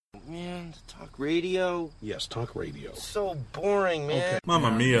band? Talk radio? Yes, talk radio. So boring, man. Okay.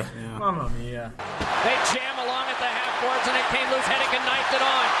 Mamma mia. Yeah. Mamma mia. They jam along at the half boards, and it came loose. Hennigan knifed it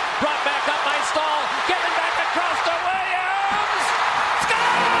on. Brought back up by Stahl. Getting back across to Williams.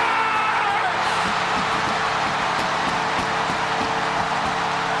 Score!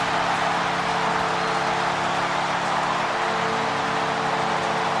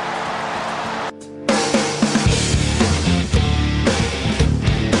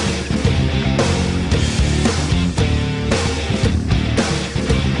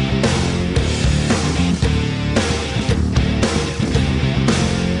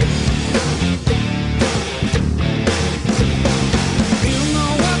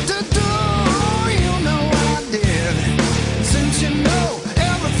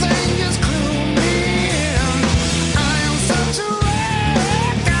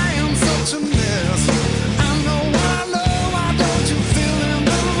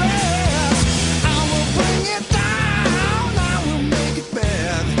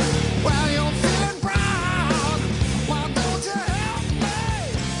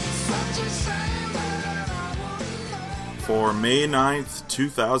 For May 9th,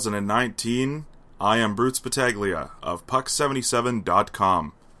 2019, I am Bruce Battaglia of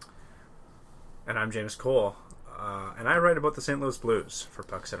Puck77.com. And I'm James Cole. And I write about the St. Louis Blues for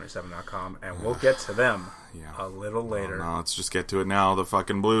Puck77.com, and we'll get to them a little later. No, let's just get to it now. The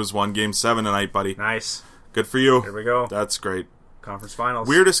fucking Blues won Game 7 tonight, buddy. Nice. Good for you. Here we go. That's great. Conference Finals.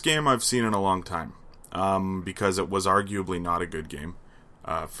 Weirdest game I've seen in a long time, because it was arguably not a good game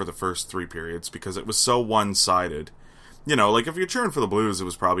for the first three periods, because it was so one-sided. You know, like, if you're cheering for the Blues, it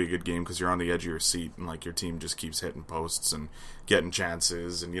was probably a good game because you're on the edge of your seat and, like, your team just keeps hitting posts and getting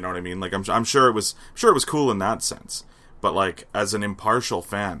chances, and you know what I mean? Like, I'm sure it was cool in that sense. But, like, as an impartial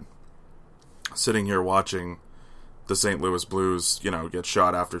fan, sitting here watching the St. Louis Blues, you know, get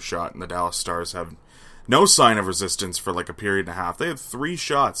shot after shot, and the Dallas Stars have no sign of resistance for, like, a period and a half. They had 3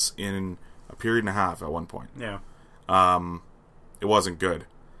 shots in a period and a half at one point. Yeah. It wasn't good.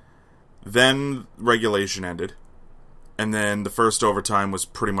 Then regulation ended. And then the first overtime was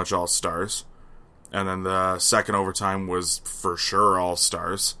pretty much all Stars. And then the second overtime was for sure all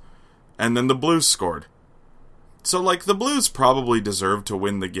Stars. And then the Blues scored. So, like, the Blues probably deserved to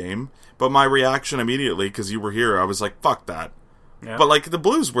win the game. But my reaction immediately, because you were here, I was like, fuck that. Yeah. But, like, the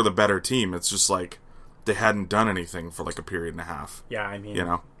Blues were the better team. It's just, like, they hadn't done anything for, like, a period and a half. Yeah, I mean... You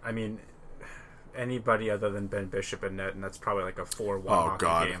know? I mean... Anybody other than Ben Bishop in net, and that's probably like a 4-1 Oh,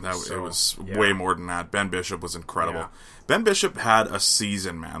 God. game. It was way more than that. Ben Bishop was incredible. Yeah. Ben Bishop had a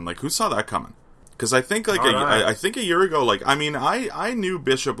season, man. Like, who saw that coming? Because I think, like, I think a year ago, like, I mean, I knew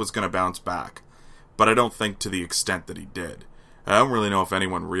Bishop was going to bounce back, but I don't think to the extent that he did. I don't really know if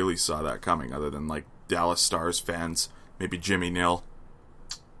anyone really saw that coming, other than, like, Dallas Stars fans, maybe Jimmy Nill.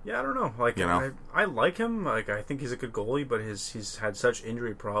 Yeah, I don't know. Like, you know? I like him. Like, I think he's a good goalie, but he's had such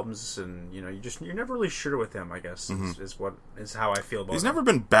injury problems, and you know, you're never really sure with him. I guess is how I feel about. He's him. never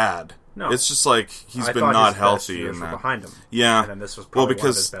been bad. No, it's just like he's I been thought not his healthy best years in were that. behind him. Yeah, and then this was probably one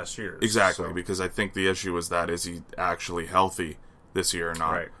of his best years. Exactly, so. Because I think the issue is he actually healthy this year or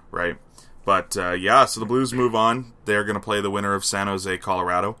not? Right. But yeah, so the Blues move on. They're going to play the winner of San Jose,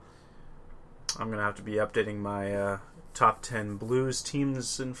 Colorado. I'm going to have to be updating my top 10 Blues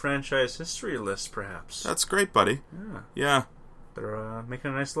teams in franchise history list, perhaps. That's great, buddy. Yeah. They're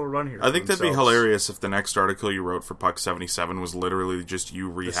making a nice little run here. I think that'd be hilarious if the next article you wrote for Puck 77 was literally just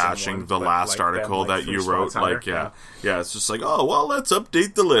you rehashing the last article that you wrote. Like, yeah, it's just like, oh, well, let's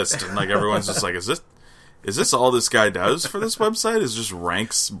update the list. And, like, everyone's just like, is this all this guy does for this website? Is just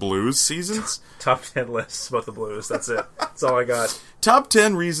ranks Blues seasons? Top 10 lists about the Blues. That's it. That's all I got. Top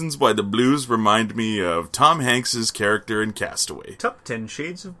 10 reasons why the Blues remind me of Tom Hanks' character in Castaway. Top 10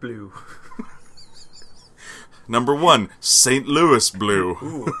 shades of blue. Number 1, St. Louis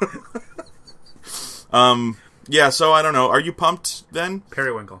Blue. Yeah, so I don't know. Are you pumped then?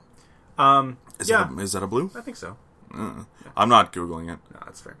 Periwinkle. Is that a blue? I think so. I'm not Googling it. No,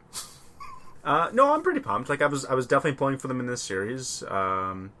 that's fair. No, I'm pretty pumped. Like, I was definitely pulling for them in this series.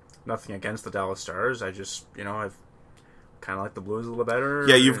 Nothing against the Dallas Stars. I just, I've kind of like the Blues a little better.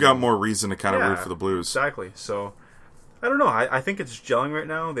 Yeah, you've got more reason to kind of root for the Blues. Exactly. So, I don't know. I think it's gelling right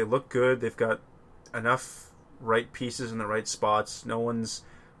now. They look good. They've got enough right pieces in the right spots. No one's...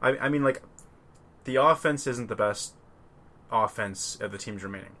 I mean, like, the offense isn't the best offense of the teams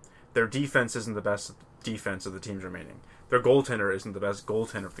remaining. Their defense isn't the best defense of the teams remaining. Their goaltender isn't the best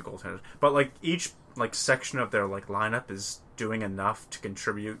goaltender of the goaltenders. But, like, each, like, section of their, like, lineup is doing enough to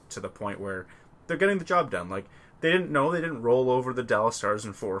contribute to the point where they're getting the job done. Like, they didn't roll over the Dallas Stars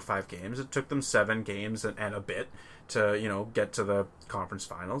in 4 or 5 games. It took them 7 games and a bit to, get to the conference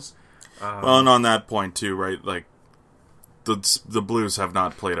finals. Well, and on that point too, right? Like the Blues have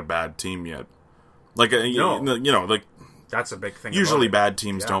not played a bad team yet. Like like That's a big thing. usually about it. bad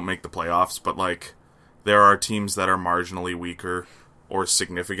teams don't make the playoffs, but like there are teams that are marginally weaker or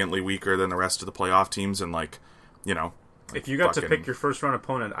significantly weaker than the rest of the playoff teams, and like If you got to pick your first round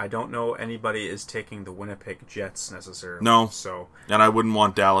opponent, I don't know anybody is taking the Winnipeg Jets necessarily. No. So and I wouldn't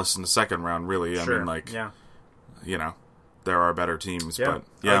want Dallas in the second round, really. sure. I mean, like, yeah. There are better teams, Yeah. but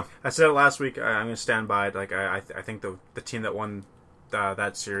yeah. I said it last week. I'm going to stand by it. Like I think the team that won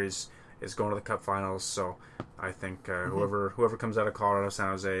that series is going to the Cup Finals. So I think whoever comes out of Colorado, San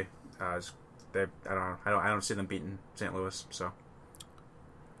Jose, I don't see them beating St. Louis. So.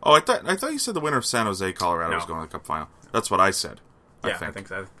 Oh, I thought you said the winner of San Jose, Colorado was going to the Cup final. That's what I said. Yeah, I think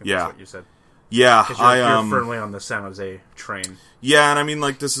that's what you said. Yeah, 'Cause you're firmly on the San Jose train. Yeah, and I mean,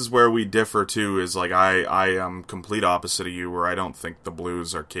 like, this is where we differ too. Is like I am complete opposite of you, where I don't think the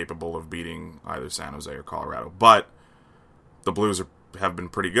Blues are capable of beating either San Jose or Colorado. But the Blues have been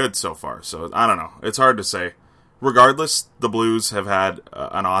pretty good so far. So I don't know. It's hard to say. Regardless, the Blues have had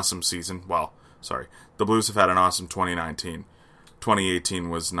an awesome season. Well, sorry, the Blues have had an awesome 2019. 2018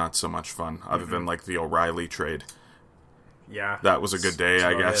 was not so much fun, other than like the O'Reilly trade. Yeah, That was a good day,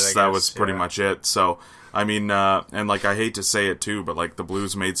 I guess. That was pretty much it. So, I mean, and like I hate to say it too, but like the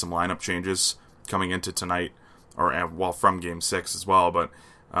Blues made some lineup changes coming into tonight, or from Game 6 as well, but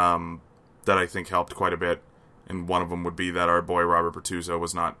that I think helped quite a bit. And one of them would be that our boy Robert Bertuzzo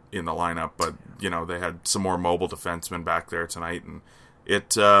was not in the lineup, but they had some more mobile defensemen back there tonight, and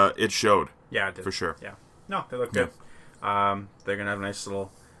it showed. Yeah, it did. For sure. Yeah, no, they look good. They're gonna have a nice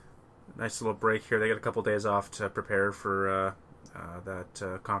little break here. They got a couple days off to prepare for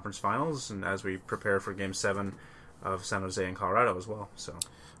that conference finals, and as we prepare for Game 7 of San Jose and Colorado as well. So,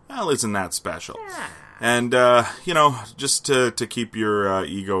 Well, isn't that special? Yeah. And just to keep your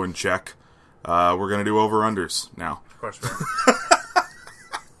ego in check, we're gonna do over-unders now. of course,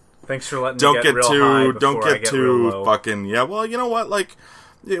 thanks for letting me get real high don't before I get get too real low. fucking well. You know what? Like,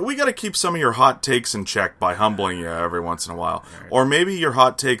 we got to keep some of your hot takes in check by humbling you every once in a while, Right. or maybe your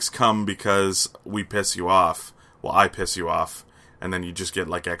hot takes come because we piss you off. Well, I piss you off, and then you just get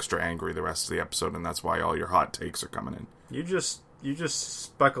like extra angry the rest of the episode, and that's why all your hot takes are coming in. You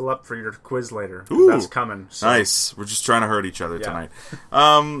just buckle up for your quiz later. Ooh, that's coming. So. Nice. We're just trying to hurt each other Yeah.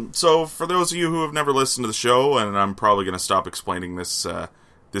 tonight. So for those of you who have never listened to the show, and I'm probably going to stop explaining this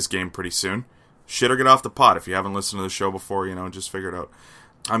game pretty soon, shit or get off the pot. If you haven't listened to the show before, just figure it out.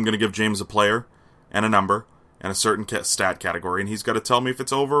 I'm going to give James a player and a number and a certain stat category, and he's got to tell me if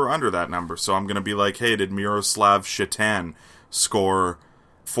it's over or under that number. So I'm going to be like, hey, did Miroslav Shatan score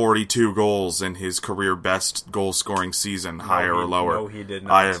 42 goals in his career best goal-scoring season, higher or lower? No, he did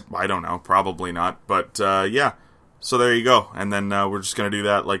not. I don't know. Probably not. But, yeah. So there you go. And then we're just going to do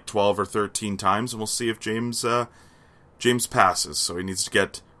that like 12 or 13 times, and we'll see if James passes. So he needs to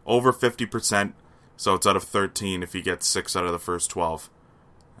get over 50%. So it's out of 13 if he gets 6 out of the first 12.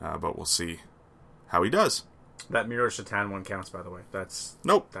 But we'll see how he does. That Miro Shatan one counts, by the way.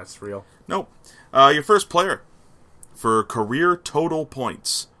 Nope. That's real. Nope. Your first player for career total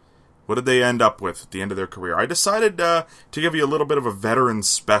points. What did they end up with at the end of their career? I decided to give you a little bit of a veteran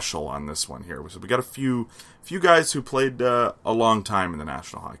special on this one here. So we got a few guys who played a long time in the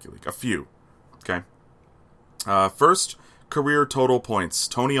National Hockey League. A few. Okay. First, career total points.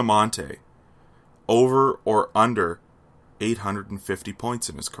 Tony Amonte. Over or under 850 points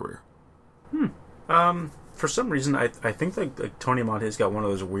in his career. For some reason, I think like Tony Monte's got one of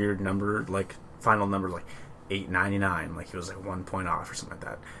those weird final numbers like 899, like he was like 1 point off or something like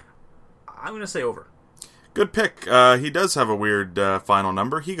that. I'm gonna say over. Good pick. He does have a weird final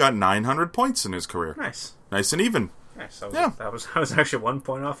number. He got 900 points in his career. Nice and even. Nice. Yeah. I was actually 1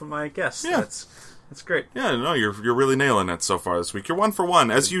 point off of my guess. Yeah. That's great. Yeah, no, you're really nailing it so far this week. You're 1 for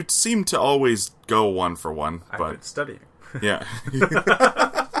 1, as you seem to always go 1 for 1. I've But been studying. yeah.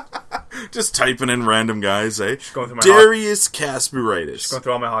 Just typing in random guys, eh? going through my Darius Kasparaitis. Going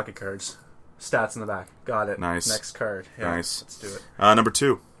through all my hockey cards. Stats in the back. Got it. Nice. Next card. Yeah, Nice. Let's do it. Number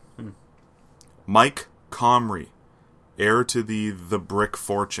 2. Mike Comrie, heir to the Brick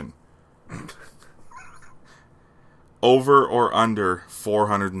fortune. Over or under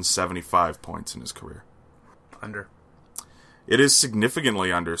 475 points in his career? Under. It is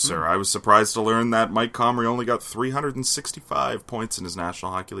significantly under, sir. I was surprised to learn that Mike Comrie only got 365 points in his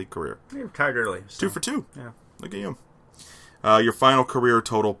National Hockey League career. He retired early. So. 2 for 2. Yeah. Look at you. Your final career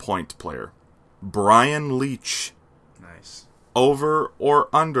total point player. Brian Leach. Nice. Over or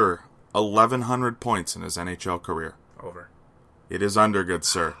under 1,100 points in his NHL career? Over. It is under, good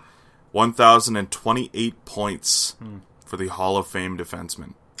sir. 1,028 points for the Hall of Fame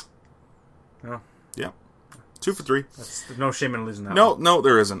defenseman. No, Yeah. 2 for 3. that's no shame in losing that. No,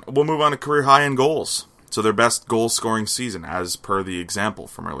 there isn't. We'll move on to career high in goals. So their best goal scoring season, as per the example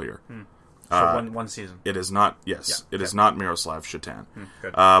from earlier. For one season. It is not, yes, Yeah, it is not Miroslav Shatan.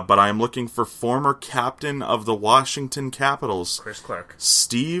 Good. But I am looking for former captain of the Washington Capitals, Chris Clark.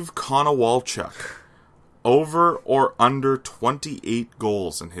 Steve Konowalchuk. Over or under 28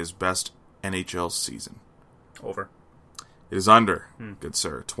 goals in his best NHL season? Over. It is under, good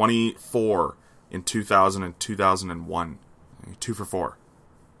sir. 24 in 2000 and 2001. 2 for 4.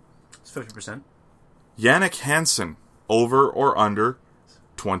 It's 50%. Jannik Hansen, over or under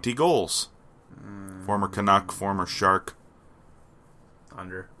 20 goals? Former Canuck, former Shark.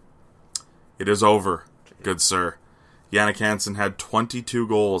 Under. It is over, good sir. Jannik Hansen had 22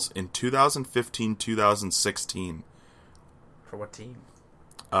 goals in 2015-2016. For what team?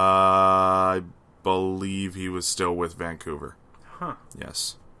 I believe he was still with Vancouver. Huh.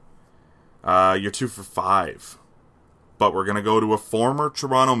 Yes. You're 2 for 5. But we're going to go to a former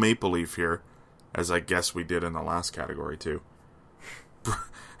Toronto Maple Leaf here, as I guess we did in the last category too.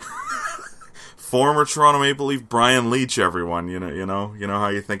 Former Toronto Maple Leaf Brian Leetch, everyone. You know how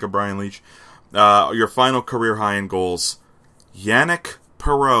you think of Brian Leetch. Your final career high in goals. Yannick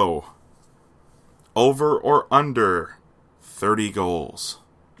Perreault. Over or under 30 goals?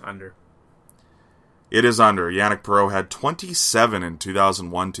 Under. It is under. Yannick Perreault had 27 in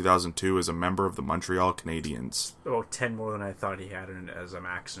 2001-2002 as a member of the Montreal Canadiens. Oh, 10 more than I thought he had as a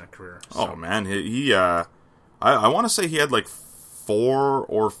max in a career. So. Oh, man. I want to say he had like 4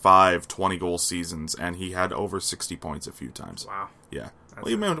 or 5 20-goal seasons, and he had over 60 points a few times. Wow. Yeah. Well,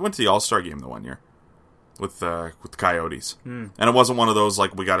 he went to the All-Star game the one year with the Coyotes. And it wasn't one of those,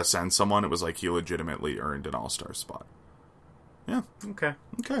 like, we got to send someone. It was like he legitimately earned an All-Star spot. Yeah. Okay.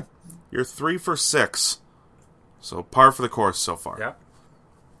 You're 3 for 6. So par for the course so far.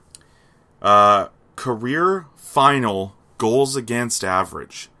 Yeah. Career final goals against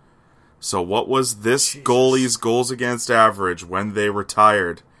average. So what was this goalie's goals against average when they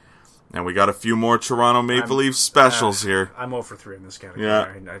retired? And we got a few more Toronto Maple Leafs specials here. I'm 0 for 3 in this category.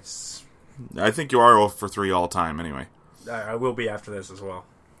 Yeah. I think you are 0 for 3 all time anyway. I will be after this as well.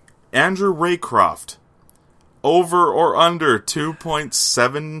 Andrew Raycroft. Over or under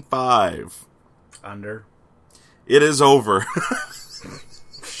 2.75? Under. It is over.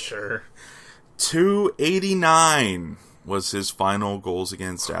 Sure. 289 was his final goals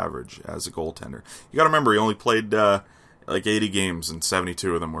against average as a goaltender. You got to remember, he only played like 80 games, and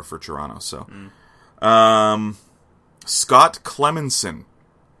 72 of them were for Toronto. So, Scott Clemenson,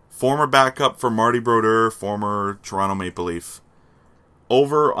 former backup for Marty Brodeur, former Toronto Maple Leaf.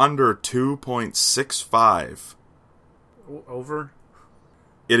 Over under 2.65. Over.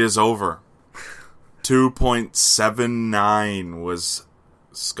 It is over. 2.79 was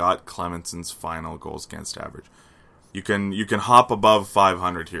Scott Clemenson's final goals against average. You can hop above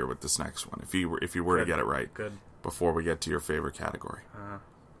 500 here with this next one if you were to get it right. Good. Before we get to your favorite category.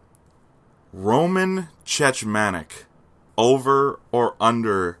 Roman Cechmanek, over or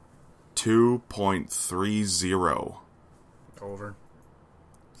under 2.30? Over.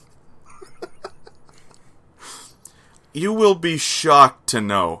 You will be shocked to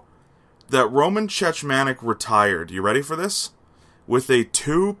know that Roman Cechmanek retired. You ready for this? With a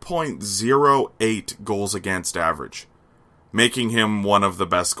 2.08 goals against average, making him one of the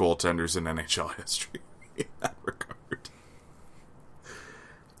best goaltenders in NHL history in that regard.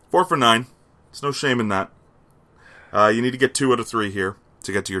 4 for 9. There's no shame in that. You need to get 2 out of 3 here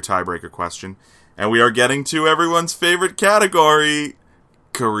to get to your tiebreaker question. And we are getting to everyone's favorite category,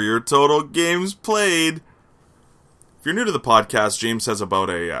 career total games played. If you're new to the podcast, James has about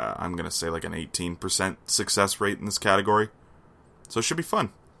I'm going to say like an 18% success rate in this category. So it should be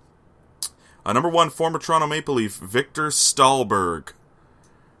fun. Number 1, former Toronto Maple Leaf, Victor Stahlberg.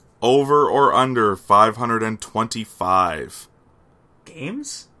 Over or under 525?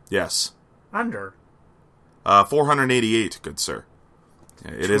 Games? Yes. Under. 488, good sir.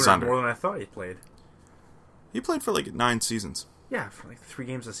 It is under. More than I thought he played. He played for like 9 seasons. Yeah, for like 3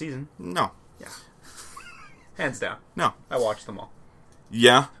 games a season. No. Yeah. Hands down. No. I watched them all.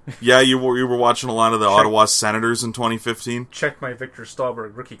 Yeah? Yeah, you were watching a lot of the Ottawa Senators in 2015? Check my Victor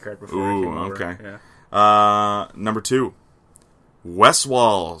Stahlberg rookie card before I came over. Okay. Yeah. Number 2. Wes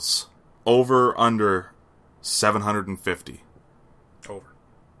Walls. Over, under 750. Over.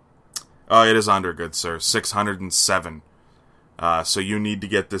 It is under, good sir. 607. So you need to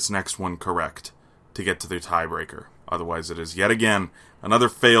get this next one correct to get to the tiebreaker. Otherwise it is yet again another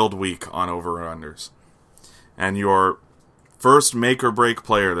failed week on over or unders. And your first make or break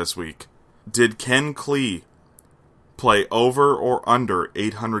player this week. Did Ken Klee play over or under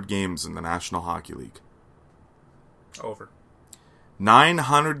 800 games in the National Hockey League? Over.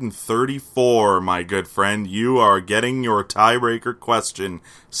 934, my good friend. You are getting your tiebreaker question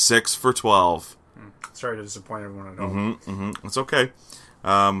 6 for 12. Sorry to disappoint everyone at home. It's okay.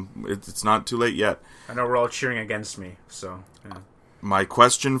 It's not too late yet. I know we're all cheering against me, so... Yeah. My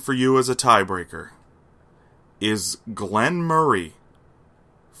question for you as a tiebreaker. Is Glenn Murray,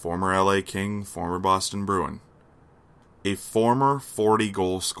 former LA King, former Boston Bruin, a former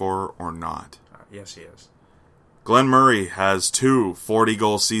 40-goal scorer or not? Yes, he is. Glenn Murray has 2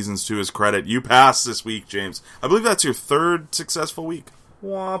 40-goal seasons to his credit. You passed this week, James. I believe that's your 3rd successful week.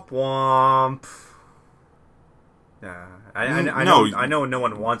 Womp womp. Yeah, I know no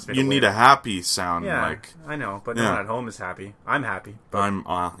one wants me to You need win. a happy sound. Yeah, like I know, but no one at home is happy. I'm happy. But I'm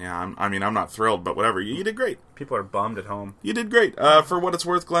not thrilled, but whatever. You did great. people are bummed at home. You did great. For what it's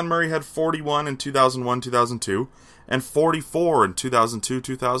worth, Glenn Murray had 41 in 2001-2002 and 44 in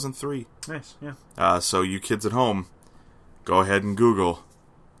 2002-2003. Nice, yeah. So you kids at home, go ahead and Google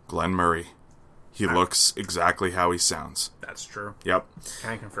Glenn Murray. He looks exactly how he sounds. That's true. Yep.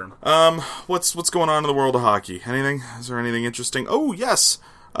 Can confirm. What's going on in the world of hockey? Anything? Is there anything interesting? Oh, yes.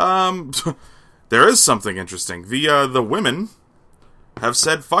 There is something interesting. The women have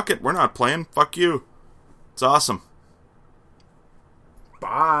said, fuck it, we're not playing. Fuck you. It's awesome.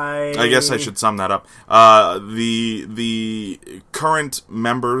 Bye. I guess I should sum that up. The current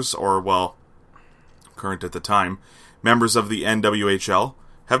members, current at the time, members of the NWHL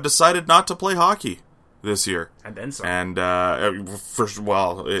have decided not to play hockey this year. And then some. And, at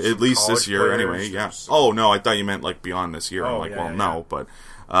least this year players, anyway, yeah. there's- Oh, no, I thought you meant, like, beyond this year. I'm Oh, like, yeah, no, but,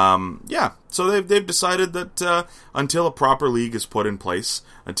 yeah. So they've decided that, until a proper league is put in place,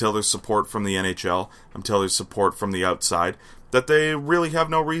 until there's support from the NHL, until there's support from the outside, that they really have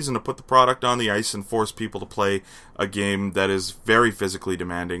no reason to put the product on the ice and force people to play a game that is very physically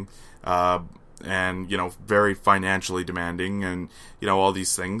demanding, and, very financially demanding, and, all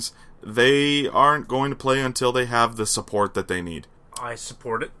these things. They aren't going to play until they have the support that they need. I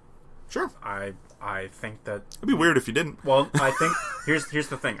support it. Sure. I think that... It'd be weird if you didn't. Well, I think... here's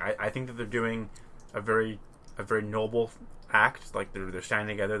the thing. I think that they're doing a very noble act. Like, they're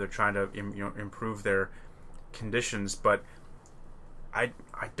standing together. They're trying to improve their conditions. But I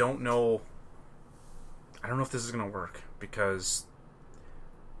don't know... I don't know if this is going to work. Because...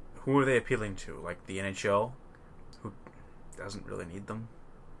 who are they appealing to? Like, the NHL? Who doesn't really need them?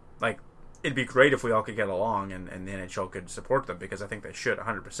 Like, it'd be great if we all could get along and the NHL could support them, because I think they should,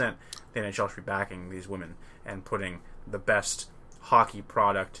 100%. The NHL should be backing these women and putting the best hockey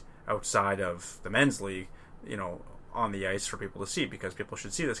product outside of the men's league, on the ice for people to see, because people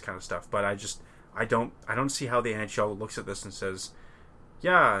should see this kind of stuff. But I don't see how the NHL looks at this and says,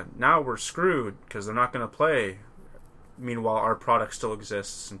 yeah, now we're screwed because they're not going to play. Meanwhile, our product still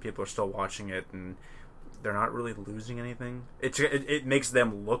exists and people are still watching it, and they're not really losing anything. It makes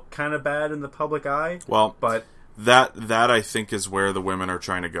them look kind of bad in the public eye. Well, but that I think is where the women are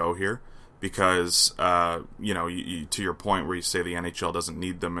trying to go here, because you, to your point where you say the NHL doesn't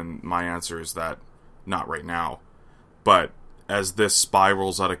need them, and my answer is that not right now. But as this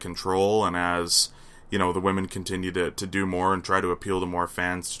spirals out of control, and as the women continue to do more and try to appeal to more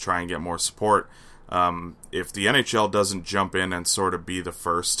fans to try and get more support, if the NHL doesn't jump in and sort of be the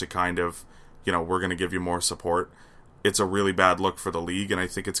first to kind of, we're going to give you more support, it's a really bad look for the league, and I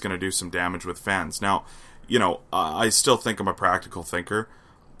think it's going to do some damage with fans. Now, I still think I'm a practical thinker.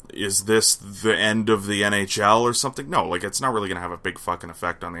 Is this the end of the NHL or something? No, it's not really going to have a big fucking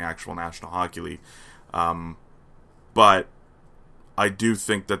effect on the actual National Hockey League. But I do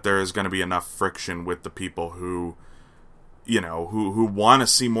think that there is going to be enough friction with the people who want to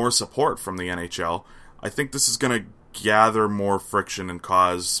see more support from the NHL. I think this is going to gather more friction and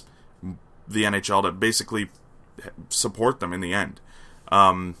cause the NHL to basically support them in the end.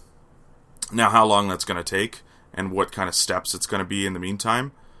 Now, how long that's going to take and what kind of steps it's going to be in the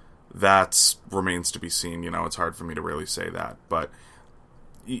meantime, that remains to be seen. It's hard for me to really say that. But,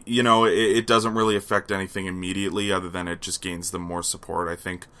 it doesn't really affect anything immediately, other than it just gains them more support, I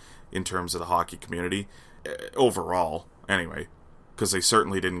think, in terms of the hockey community. Overall, anyway. Because they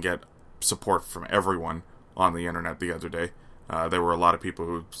certainly didn't get support from everyone on the internet the other day. There were a lot of people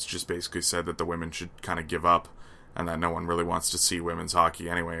who just basically said that the women should kind of give up, and that no one really wants to see women's hockey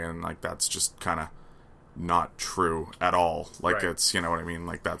anyway, and that's just kind of not true at all. Right. It's, what I mean?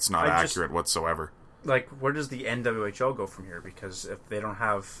 That's not accurate whatsoever. Where does the NWHL go from here? Because if they don't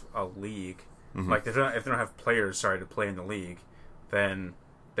have a league, Mm-hmm. if they don't have players, to play in the league, then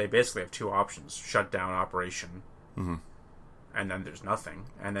they basically have two options: shut down operation, Mm-hmm. and then there's nothing.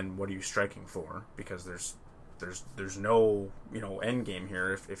 And then what are you striking for? Because there's there's no end game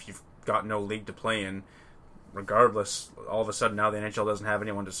here. If you've got no league to play in, regardless, all of a sudden now the NHL doesn't have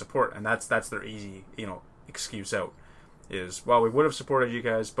anyone to support, and that's their easy excuse out. Is, well, we would have supported you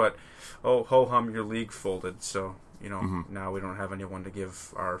guys, but ho hum, your league folded, so now we don't have anyone to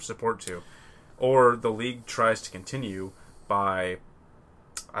give our support to. Or the league tries to continue by,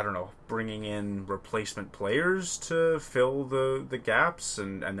 I don't know, bringing in replacement players to fill the gaps,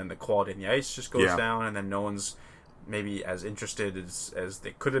 and then the quality in the ice just goes down, and then no one's maybe as interested as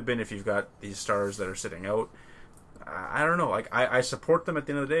they could have been if you've got these stars that are sitting out. I don't know. Like, I support them at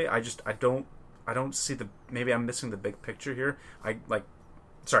the end of the day. I don't see maybe I'm missing the big picture here.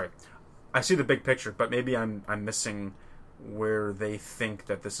 I see the big picture, but maybe I'm missing where they think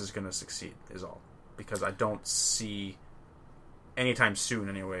that this is going to succeed is all. Because I don't see anytime soon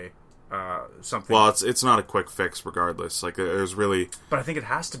anyway something. Well, it's not a quick fix regardless. Like, there's really... But I think it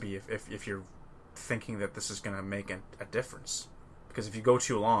has to be if you're thinking that this is going to make a difference. Because if you go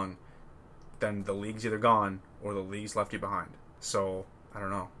too long, then the league's either gone or the league's left you behind. So, I don't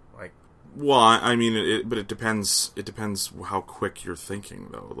know. Like, well, I mean, but it depends. It depends how quick you're thinking,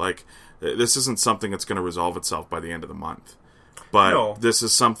 though. Like, this isn't something that's going to resolve itself by the end of the month. But this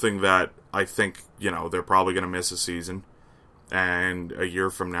is something that I think, they're probably going to miss a season. And a year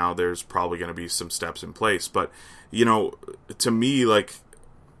from now, there's probably going to be some steps in place. But, to me, like,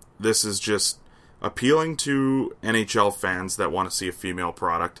 this is just appealing to NHL fans that want to see a female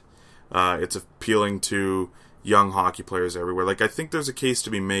product. It's appealing to young hockey players everywhere. Like, I think there's a case to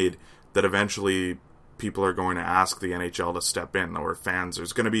be made that eventually people are going to ask the NHL to step in, or fans.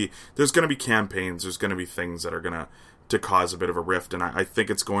 There's going to be campaigns. There's going to be things that are going to cause a bit of a rift, and I think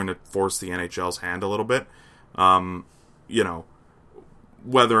it's going to force the NHL's hand a little bit.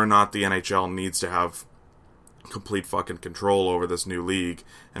 Whether or not the NHL needs to have complete fucking control over this new league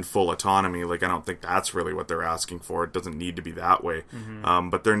and full autonomy, like, I don't think that's really what they're asking for. It doesn't need to be that way. Mm-hmm.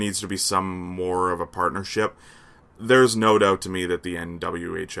 But there needs to be some more of a partnership. There's no doubt to me that the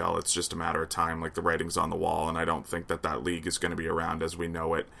NWHL, it's just a matter of time. Like, the writing's on the wall, and I don't think that league is going to be around as we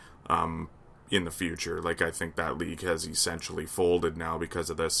know it in the future. Like, I think that league has essentially folded now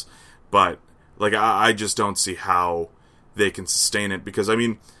because of this. But, like, I just don't see how they can sustain it, because, I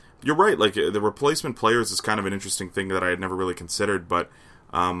mean, you're right, like, the replacement players is kind of an interesting thing that I had never really considered, but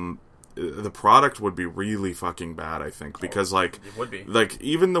the product would be really fucking bad, I think, because, like, it would be. Like,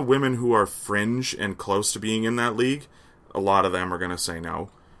 even the women who are fringe and close to being in that league, a lot of them are going to say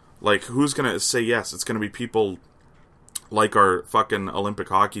no. Like, who's going to say yes? It's going to be people like our fucking Olympic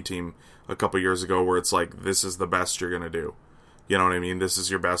hockey team a couple years ago, where it's like, this is the best you're going to do. You know what I mean? This is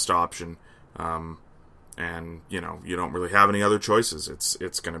your best option. And, you don't really have any other choices.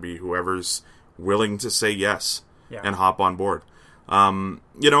 It's going to be whoever's willing to say yes and hop on board. I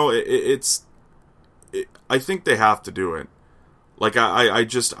think they have to do it. Like, I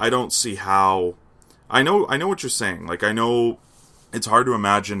don't see how... I know what you're saying. Like, I know it's hard to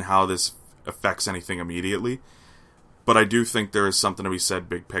imagine how this affects anything immediately, but I do think there is something to be said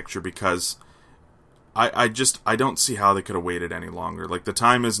big picture, because I don't see how they could have waited any longer. Like, the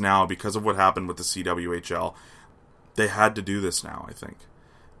time is now, because of what happened with the CWHL. They had to do this now, I think.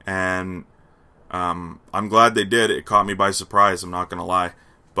 And I'm glad they did. It caught me by surprise, I'm not going to lie.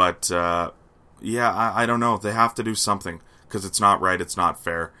 But, I don't know. They have to do something, because it's not right, it's not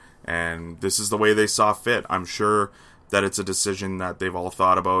fair. And this is the way they saw fit. I'm sure that it's a decision that they've all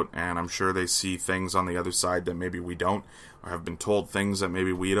thought about, and I'm sure they see things on the other side that maybe we don't, or have been told things that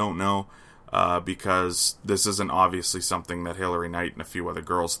maybe we don't know. Because this isn't obviously something that Hilary Knight and a few other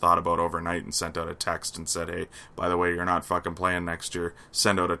girls thought about overnight and sent out a text and said, hey, by the way, you're not fucking playing next year.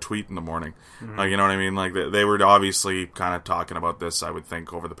 Send out a tweet in the morning. Mm-hmm. Like, you know what I mean? Like, they were obviously kind of talking about this, I would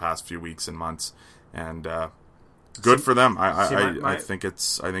think, over the past few weeks and months. And good for them. I think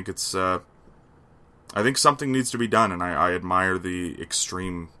something needs to be done, and I admire the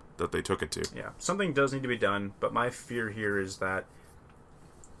extreme that they took it to. Yeah, something does need to be done, but my fear here is that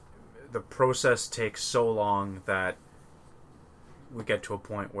the process takes so long that we get to a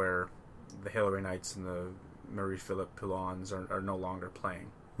point where the Hilary Knights and the Marie-Philippe Poulins are no longer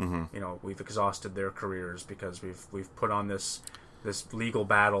playing. Mm-hmm. We've exhausted their careers because we've put on this legal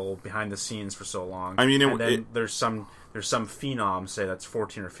battle behind the scenes for so long. I mean, there's some phenom, say, that's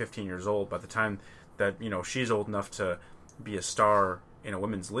 14 or 15 years old. By the time that she's old enough to be a star in a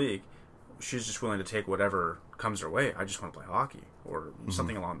women's league, she's just willing to take whatever comes her way. I just want to play hockey, or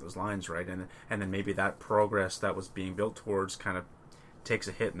something along those lines, right? And then maybe that progress that was being built towards kind of takes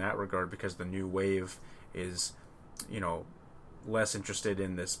a hit in that regard, because the new wave is, less interested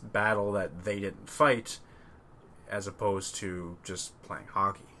in this battle that they didn't fight, as opposed to just playing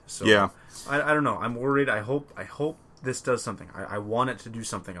hockey. So Yeah. I don't know. I'm worried. I hope this does something. I want it to do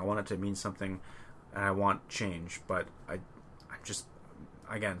something. I want it to mean something, and I want change. But I'm just,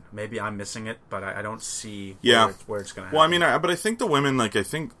 again, maybe I'm missing it, but I don't see where it's going to happen. Well, I mean, but I think the women, like,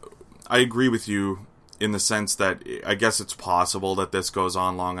 I agree with you in the sense that I guess it's possible that this goes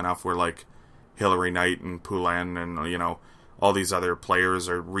on long enough where, like, Hillary Knight and Poulin and, you know, all these other players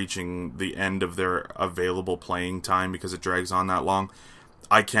are reaching the end of their available playing time because it drags on that long.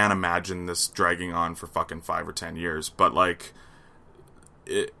 I can't imagine this dragging on for fucking 5 or 10 years. But, like,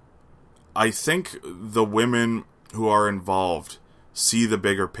 I think the women who are involved see the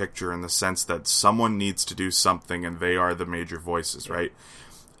bigger picture in the sense that someone needs to do something and they are the major voices, right?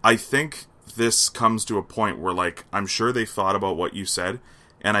 I think this comes to a point where, like, I'm sure they thought about what you said,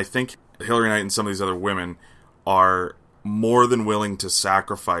 and I think Hillary Knight and some of these other women are more than willing to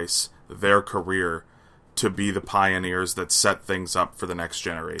sacrifice their career to be the pioneers that set things up for the next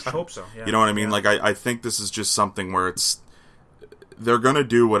generation. I hope so, yeah. You know what I mean? Yeah. Like, I think this is just something where they're going to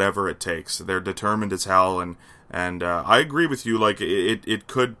do whatever it takes. They're determined as hell, and I agree with you, like, it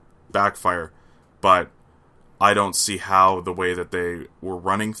could backfire, but I don't see how the way that they were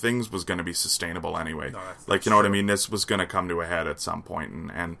running things was going to be sustainable anyway. No, like, you know what I mean? This was going to come to a head at some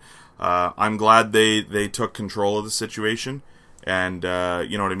point, and I'm glad they took control of the situation, and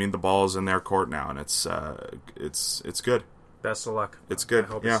you know what I mean? The ball's in their court now, and it's good. Best of luck. It's good.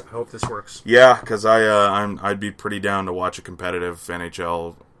 I hope this works. Yeah, because I'd be pretty down to watch a competitive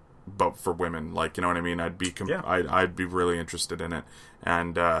NHL, but for women, like, you know what I mean? I'd be really interested in it,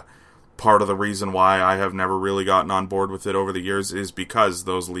 and part of the reason why I have never really gotten on board with it over the years is because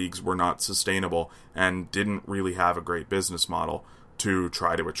those leagues were not sustainable and didn't really have a great business model to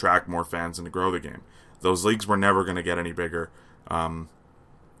try to attract more fans and to grow the game. Those leagues were never going to get any bigger,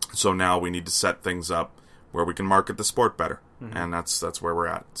 so now we need to set things up where we can market the sport better, and that's where we're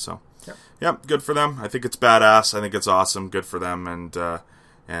at. So, yeah, good for them. I think it's badass. I think it's awesome. Good for them,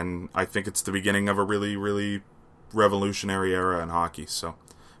 and I think it's the beginning of a really, really revolutionary era in hockey. So,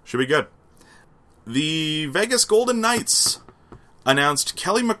 should be good. The Vegas Golden Knights announced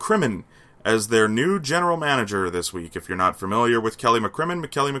Kelly McCrimmon as their new general manager this week. If you're not familiar with Kelly McCrimmon,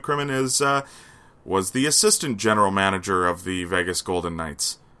 Kelly McCrimmon was the assistant general manager of the Vegas Golden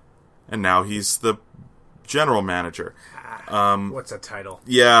Knights, and now he's the general manager. What's a title?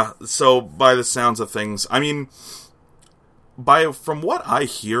 Yeah, so by the sounds of things, I mean, from what I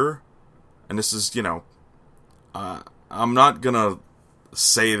hear, and this is, you know, I'm not gonna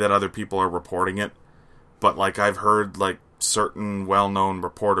say that other people are reporting it, but, like, I've heard, like, certain well-known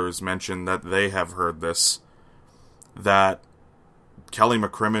reporters mention that they have heard this, that Kelly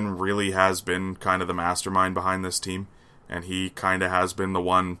McCrimmon really has been kind of the mastermind behind this team, and he kind of has been the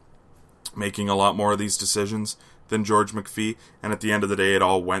one making a lot more of these decisions than George McPhee, and at the end of the day, it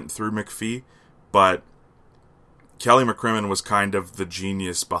all went through McPhee, but Kelly McCrimmon was kind of the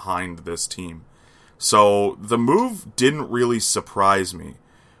genius behind this team. So the move didn't really surprise me,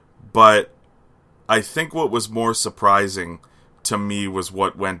 but I think what was more surprising to me was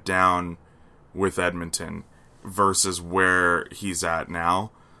what went down with Edmonton versus where he's at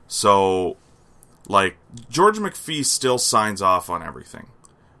now. So, like, George McPhee still signs off on everything,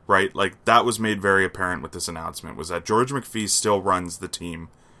 right? Like, that was made very apparent with this announcement, was that George McPhee still runs the team,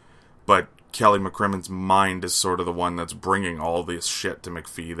 but Kelly McCrimmon's mind is sort of the one that's bringing all this shit to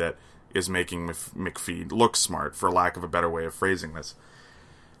McPhee that is making McPhee look smart, for lack of a better way of phrasing this.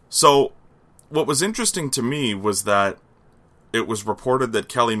 So, what was interesting to me was that it was reported that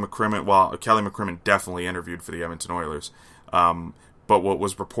Kelly McCrimmon definitely interviewed for the Edmonton Oilers, but what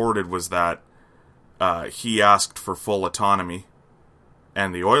was reported was that he asked for full autonomy,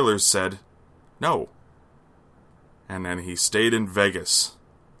 and the Oilers said no. And then he stayed in Vegas.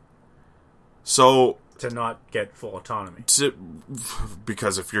 So, to not get full autonomy.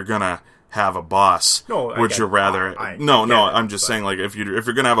 Because if you're gonna have a boss, would you rather? I'm just saying, like, if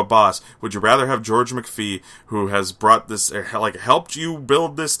you're gonna have a boss, would you rather have George McPhee, who has brought this, like, helped you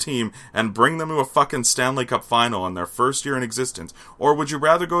build this team and bring them to a fucking Stanley Cup final in their first year in existence, or would you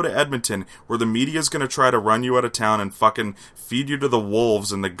rather go to Edmonton, where the media's gonna try to run you out of town and fucking feed you to the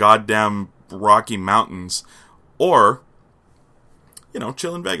wolves in the goddamn Rocky Mountains, or, you know,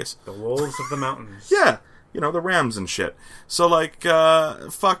 chill in Vegas. The wolves of the mountains. Yeah. You know, the Rams and shit. So, like, no-brainer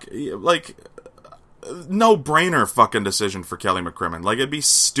fucking decision for Kelly McCrimmon. Like, it'd be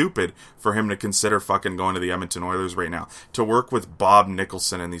stupid for him to consider fucking going to the Edmonton Oilers right now. To work with Bob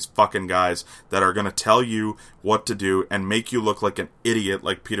Nicholson and these fucking guys that are gonna tell you what to do and make you look like an idiot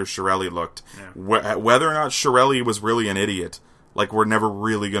like Peter Chiarelli looked. Yeah. Whether or not Chiarelli was really an idiot, like, we're never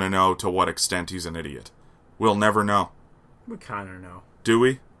really gonna know to what extent he's an idiot. We'll never know. We kind of know. Do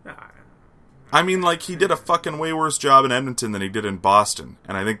we? I mean, like, he did a fucking way worse job in Edmonton than he did in Boston.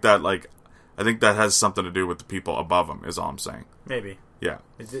 And I think that, has something to do with the people above him, is all I'm saying. Maybe. Yeah.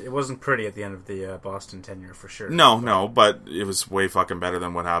 It wasn't pretty at the end of the Boston tenure, for sure. No, but it was way fucking better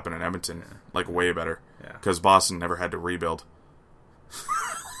than what happened in Edmonton. Yeah. Like, way better. Yeah. Because Boston never had to rebuild.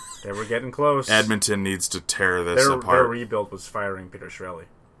 They were getting close. Edmonton needs to tear this apart. Their rebuild was firing Peter Chiarelli.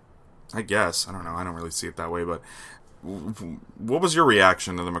 I guess. I don't know. I don't really see it that way, but what was your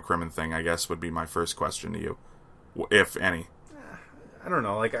reaction to the McCrimmon thing, I guess, would be my first question to you, if any. I don't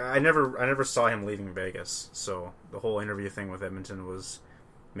know. Like, I never saw him leaving Vegas, so the whole interview thing with Edmonton was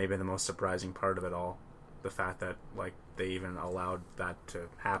maybe the most surprising part of it all. The fact that, like, they even allowed that to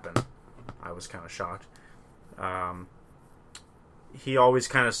happen. I was kind of shocked. He always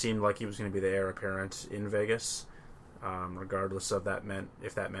kind of seemed like he was going to be the heir apparent in Vegas, regardless of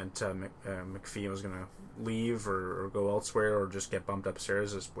if that meant McPhee was going to leave or go elsewhere or just get bumped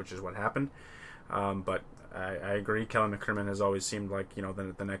upstairs, which is what happened. But I agree. Kelly McCrimmon has always seemed like, you know,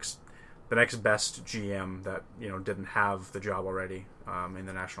 the next best GM that, you know, didn't have the job already in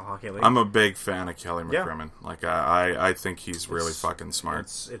the National Hockey League. I'm a big fan of Kelly McCrimmon. Yeah. Like, I think he's really fucking smart.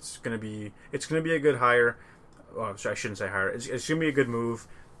 It's gonna be a good hire. Well, I shouldn't say hire. It's gonna be a good move.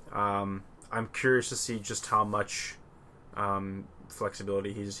 I'm curious to see just how much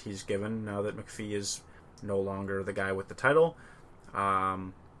flexibility he's given now that McPhee is no longer the guy with the title.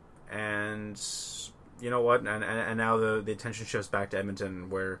 And you know what? And now the attention shifts back to Edmonton,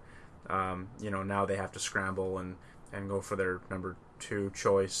 where you know, now they have to scramble and go for their number 2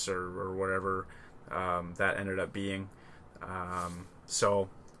 choice or whatever that ended up being. So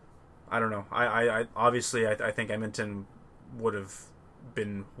I don't know. I obviously think Edmonton would have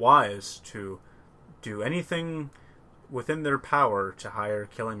been wise to do anything within their power to hire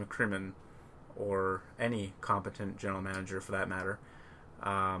Kelly McCrimmon or any competent general manager for that matter.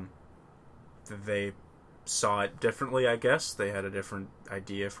 They saw it differently, I guess. They had a different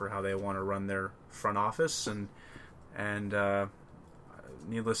idea for how they want to run their front office, and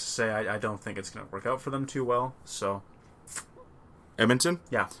needless to say, I don't think it's going to work out for them too well. So, Edmonton?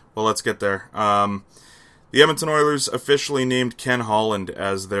 Yeah. Well, let's get there. The Edmonton Oilers officially named Ken Holland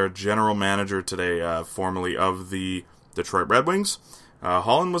as their general manager today, formerly of the Detroit Red Wings.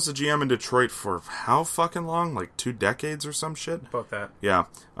 Holland was the GM in Detroit for how fucking long? Like 2 decades or some shit? About that. Yeah.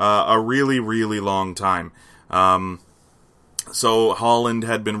 A really, really long time. So Holland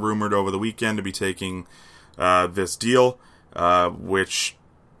had been rumored over the weekend to be taking this deal, which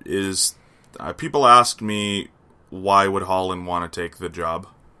is... people asked me, why would Holland want to take the job?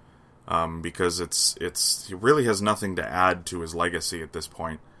 Because he really has nothing to add to his legacy at this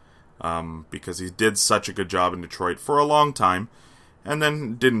point. Because he did such a good job in Detroit for a long time, and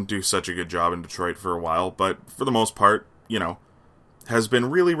then didn't do such a good job in Detroit for a while, but for the most part, you know, has been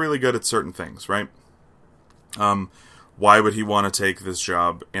really, really good at certain things, right? Why would he want to take this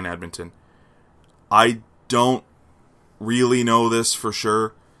job in Edmonton? I don't really know this for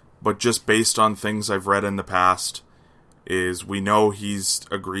sure, but just based on things I've read in the past, is we know he's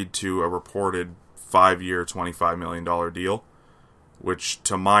agreed to a reported 5-year, $25 million deal, which,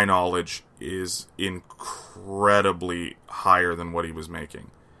 to my knowledge, is incredibly higher than what he was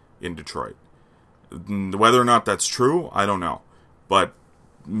making in Detroit. Whether or not that's true, I don't know. But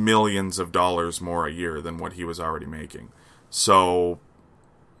millions of dollars more a year than what he was already making. So,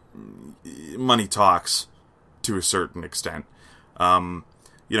 money talks to a certain extent.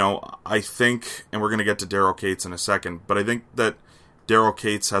 You know, I think, and we're going to get to Daryl Katz in a second, but I think that Daryl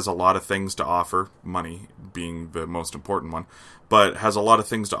Katz has a lot of things to offer, money being the most important one, but has a lot of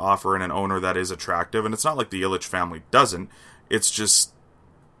things to offer in an owner that is attractive, and it's not like the Ilitch family doesn't, it's just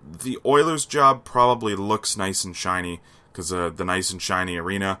the Oilers' job probably looks nice and shiny, because the nice and shiny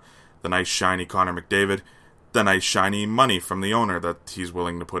arena, the nice shiny Connor McDavid, the nice shiny money from the owner that he's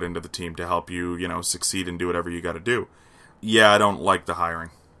willing to put into the team to help you, you know, succeed and do whatever you got to do. Yeah, I don't like the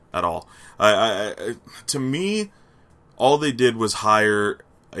hiring at all. To me, all they did was hire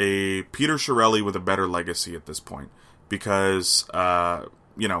a Peter Chiarelli with a better legacy at this point. Because,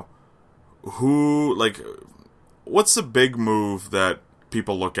 you know, what's the big move that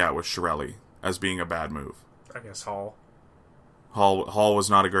people look at with Chiarelli as being a bad move? I guess Hall. Hall was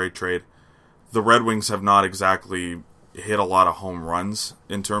not a great trade. The Red Wings have not exactly hit a lot of home runs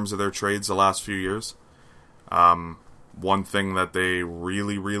in terms of their trades the last few years. One thing that they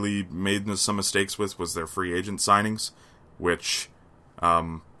really, really made some mistakes with was their free agent signings, which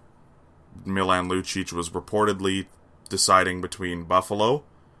Milan Lucic was reportedly deciding between Buffalo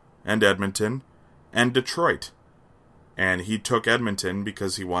and Edmonton and Detroit. And he took Edmonton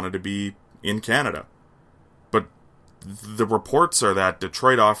because he wanted to be in Canada. But the reports are that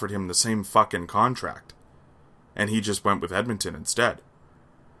Detroit offered him the same fucking contract, and he just went with Edmonton instead.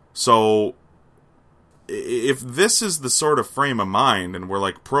 So, if this is the sort of frame of mind, and we're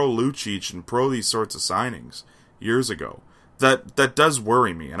like pro Lucic and pro these sorts of signings years ago, that does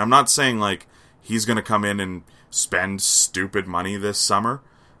worry me. And I'm not saying like he's going to come in and spend stupid money this summer,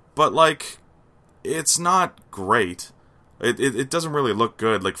 but like it's not great. It doesn't really look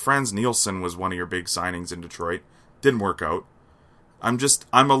good. Like Franz Nielsen was one of your big signings in Detroit. Didn't work out.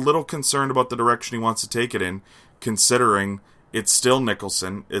 I'm a little concerned about the direction he wants to take it in, considering it's still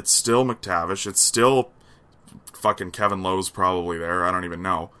Nicholson, it's still McTavish, it's still fucking Kevin Lowe's probably there. I don't even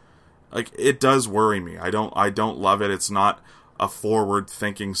know. Like, it does worry me. I don't love it. It's not a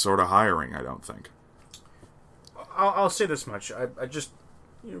forward-thinking sort of hiring, I don't think. I'll say this much. I just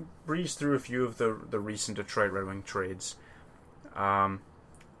breezed through a few of the recent Detroit Red Wing trades. I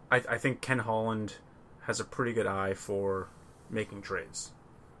think Ken Holland has a pretty good eye for making trades.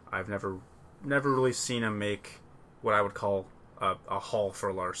 I've never really seen him make what I would call a Hall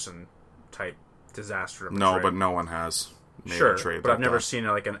for Larson type disaster of a trade. But no one has made sure, a trade but like I've never that. seen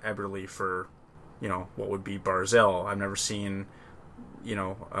like an Eberle for, what would be Barzell. I've never seen, who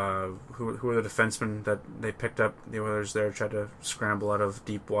are the defensemen that they picked up? The Oilers there tried to scramble out of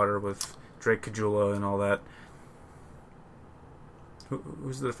deep water with Drake Caggiula and all that.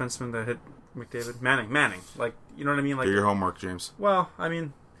 Who's the defenseman that hit McDavid? Manning. Like, you know what I mean? Like, Do your homework, James. well, I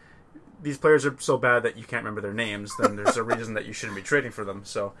mean, these players are so bad that you can't remember their names. Then there's a reason that you shouldn't be trading for them.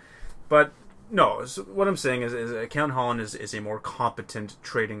 So, but no, so what I'm saying is Ken Holland is a more competent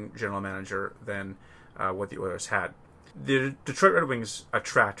trading general manager than what the Oilers had. The Detroit Red Wings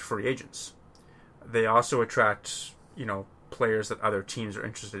attract free agents. They also attract, players that other teams are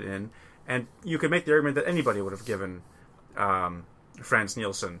interested in, and you could make the argument that anybody would have given Franz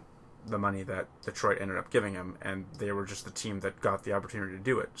Nielsen the money that Detroit ended up giving him, and they were just the team that got the opportunity to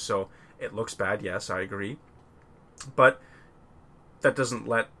do it. So it looks bad, yes, I agree, but that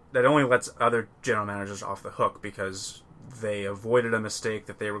only lets other general managers off the hook because they avoided a mistake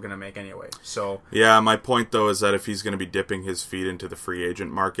that they were going to make anyway. So yeah, my point though is that if he's going to be dipping his feet into the free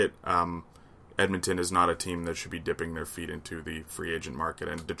agent market, Edmonton is not a team that should be dipping their feet into the free agent market,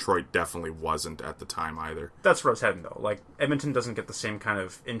 and Detroit definitely wasn't at the time either. that's where I was heading, though. Like, Edmonton doesn't get the same kind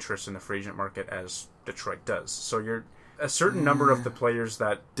of interest in the free agent market as Detroit does. So you're a certain number of the players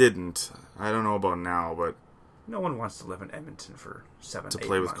that Didn't. I don't know about now, but no one wants to live in Edmonton for 7-8 months. to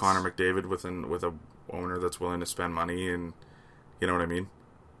play with Connor McDavid with a owner that's willing to spend money, and you know what I mean?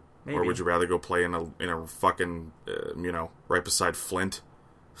 Maybe. Or would you rather go play in a fucking right beside Flint?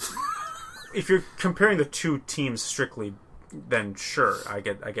 If you're comparing the two teams strictly, then sure, I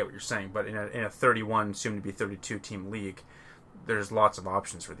get what you're saying. But in a 31, soon to be 32 team league, there's lots of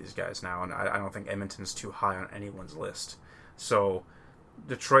options for these guys now, and I don't think Edmonton's too high on anyone's list. So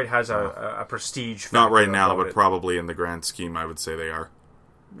Detroit has a prestige factor. Not right now, about but it. probably in the grand scheme, I would say they are.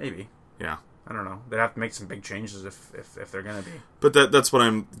 Maybe. Yeah. I don't know. They'd have to make some big changes if they're going to be. But that's what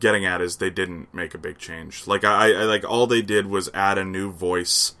I'm getting at, is they didn't make a big change. Like I like all they did was add a new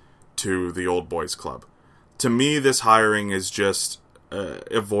voice to the old boys club. To me, this hiring is just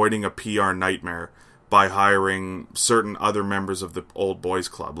avoiding a PR nightmare by hiring certain other members of the old boys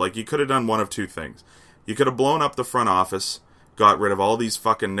club. Like, you could have done one of two things. You could have blown up the front office, got rid of all these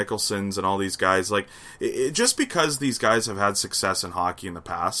fucking Nicholsons and all these guys. Like, just because these guys have had success in hockey in the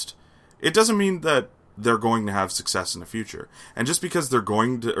past, it doesn't mean that they're going to have success in the future. And just because they're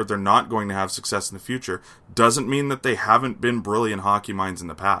not going to have success in the future doesn't mean that they haven't been brilliant hockey minds in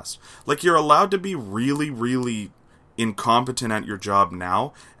the past. Like, you're allowed to be really, really incompetent at your job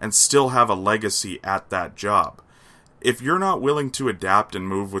now and still have a legacy at that job. If you're not willing to adapt and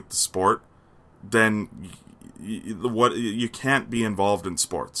move with the sport, then you can't be involved in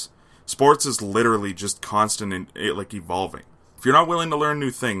sports. Sports is literally just constant and evolving. If you're not willing to learn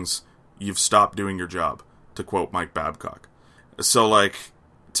new things, you've stopped doing your job, to quote Mike Babcock. So,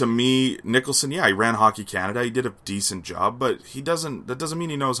 to me, Nicholson, yeah, he ran Hockey Canada, he did a decent job, but that doesn't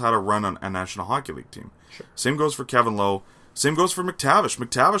mean he knows how to run a National Hockey League team. Sure. Same goes for Kevin Lowe. Same goes for McTavish.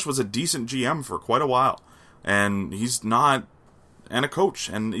 McTavish was a decent GM for quite a while, and a coach,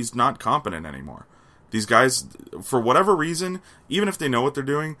 and he's not competent anymore. These guys, for whatever reason, even if they know what they're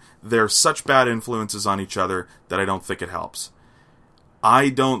doing, they're such bad influences on each other that I don't think it helps. I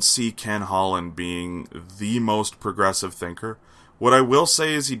don't see Ken Holland being the most progressive thinker. What I will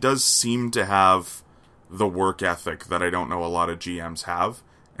say is he does seem to have the work ethic that I don't know a lot of GMs have,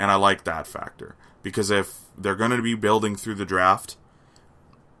 and I like that factor. Because if they're going to be building through the draft,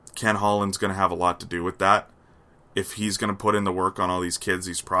 Ken Holland's going to have a lot to do with that. If he's going to put in the work on all these kids,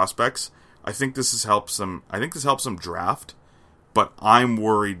 these prospects, I think this helps them. I think this helps them draft, but I'm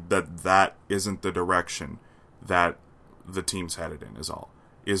worried that isn't the direction that the team's headed in.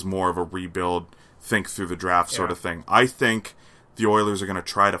 Is more of a rebuild, think through the draft sort of thing. I think the Oilers are going to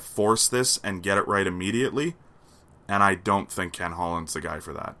try to force this and get it right immediately, and I don't think Ken Holland's the guy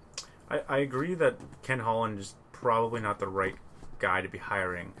for that. I agree that Ken Holland is probably not the right guy to be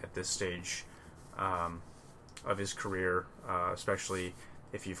hiring at this stage of his career, especially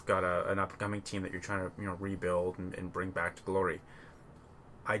if you've got an upcoming team that you're trying to rebuild and bring back to glory.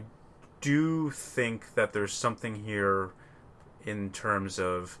 I do think that there's something here in terms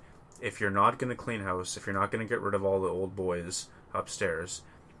of, if you're not going to clean house, if you're not going to get rid of all the old boys upstairs,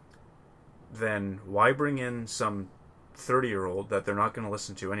 then why bring in some 30-year-old that they're not going to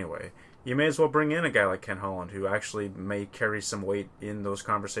listen to anyway? You may as well bring in a guy like Ken Holland, who actually may carry some weight in those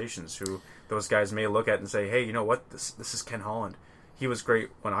conversations, who those guys may look at and say, hey, you know what, this is Ken Holland. He was great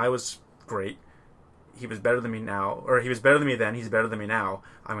when I was great. He was better than me now, or he was better than me then, he's better than me now.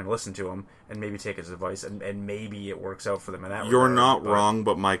 I'm going to listen to him and maybe take his advice, and maybe it works out for them in that You're regard. not wrong,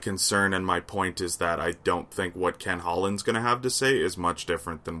 but my concern and my point is that I don't think what Ken Holland's going to have to say is much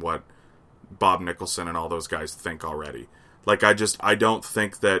different than what Bob Nicholson and all those guys think already. Like, I don't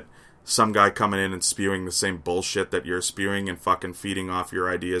think that some guy coming in and spewing the same bullshit that you're spewing and fucking feeding off your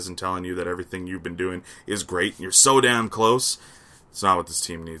ideas and telling you that everything you've been doing is great and you're so damn close. It's not what this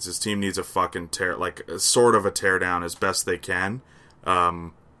team needs. This team needs a fucking sort of a tear down as best they can,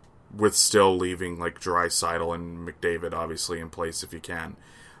 with still leaving like Draisaitl and McDavid obviously in place if you can.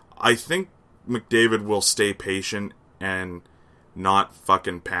 I think McDavid will stay patient and not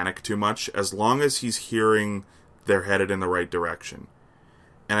fucking panic too much as long as he's hearing they're headed in the right direction.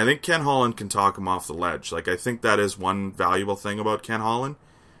 And I think Ken Holland can talk him off the ledge. Like, I think that is one valuable thing about Ken Holland,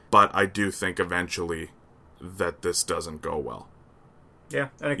 but I do think eventually that this doesn't go well. Yeah,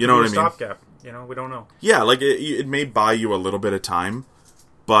 and it could You know be what a I mean? stopgap. We don't know. Yeah, like, it may buy you a little bit of time,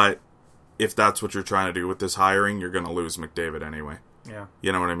 but if that's what you're trying to do with this hiring, you're going to lose McDavid anyway. Yeah.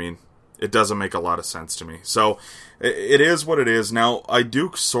 You know what I mean? It doesn't make a lot of sense to me. So, it is what it is. Now, I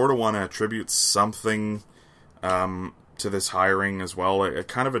do sort of want to attribute something to this hiring as well. A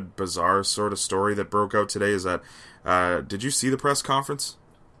kind of a bizarre sort of story that broke out today is that, did you see the press conference?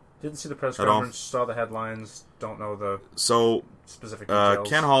 Didn't see the press At all? conference, saw the headlines, don't know the So, specific details.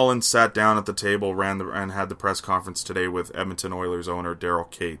 Ken Holland sat down at the table, and had the press conference today with Edmonton Oilers owner Daryl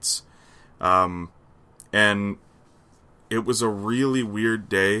Cates. And it was a really weird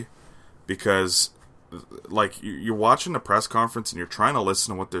day because, like, you're watching the press conference and you're trying to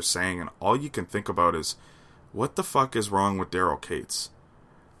listen to what they're saying, and all you can think about is, what the fuck is wrong with Daryl Cates?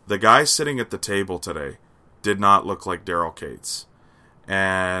 The guy sitting at the table today did not look like Daryl Cates.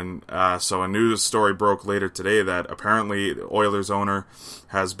 And so a news story broke later today that apparently the Oilers owner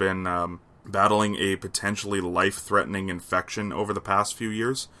has been battling a potentially life-threatening infection over the past few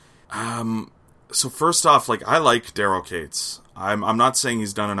years. So first off, like, I like Daryl Cates. I'm not saying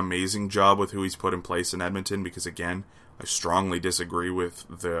he's done an amazing job with who he's put in place in Edmonton because, again, I strongly disagree with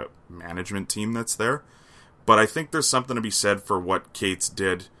the management team that's there. But I think there's something to be said for what Cates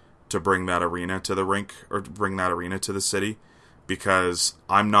did to bring that arena to the rink, or bring that arena to the city, because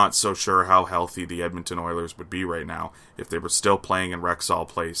I'm not so sure how healthy the Edmonton Oilers would be right now if they were still playing in Rexall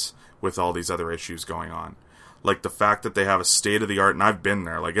Place with all these other issues going on. Like, the fact that they have a state-of-the-art, and I've been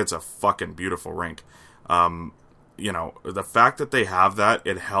there, like, it's a fucking beautiful rink. The fact that they have that,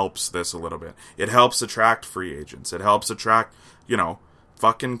 it helps this a little bit. It helps attract free agents. It helps attract,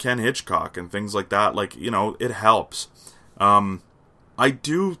 fucking Ken Hitchcock and things like that. Like, it helps. I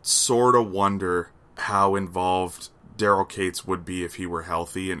do sort of wonder how involved Daryl Cates would be if he were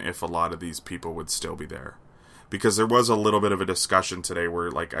healthy and if a lot of these people would still be there. Because there was a little bit of a discussion today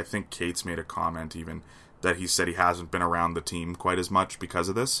where, like, I think Cates made a comment even that he said he hasn't been around the team quite as much because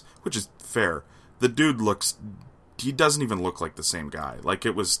of this, which is fair. The dude he doesn't even look like the same guy. Like,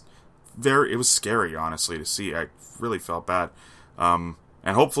 it was scary, honestly, to see. I really felt bad.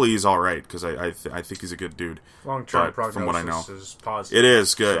 And hopefully he's all right, because I think he's a good dude. Long-term prognosis from what I know, is positive. It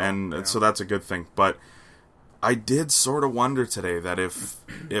is good, so that's a good thing. But I did sort of wonder today that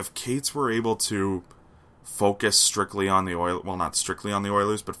if Cates were able to focus strictly on the Oilers, well, not strictly on the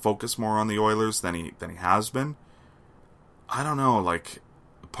Oilers, but focus more on the Oilers than he has been, I don't know, like,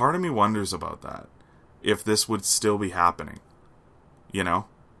 part of me wonders about that. If this would still be happening.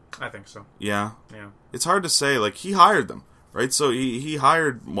 I think so. Yeah. Yeah. It's hard to say. Like, he hired them, right? So he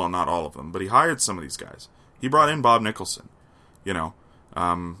hired, well, not all of them, but he hired some of these guys. He brought in Bob Nicholson.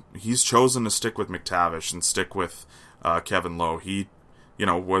 He's chosen to stick with McTavish and stick with Kevin Lowe. He,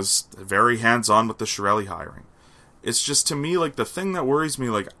 was very hands-on with the Chiarelli hiring. It's just, to me, like, the thing that worries me,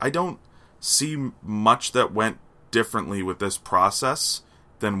 like, I don't see much that went differently with this process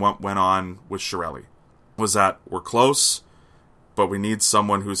than what went on with Chiarelli. Was that we're close, but we need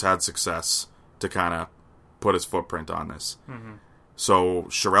someone who's had success to kind of put his footprint on this. Mm-hmm. So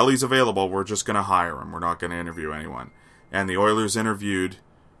Chiarelli's available, we're just going to hire him. We're not going to interview anyone. And the Oilers interviewed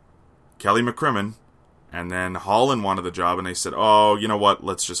Kelly McCrimmon, and then Holland wanted the job, and they said, oh, you know what,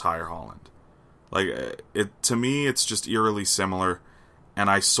 let's just hire Holland. Like, to me, it's just eerily similar, and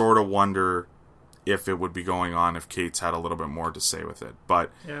I sort of wonder if it would be going on if Cates had a little bit more to say with it.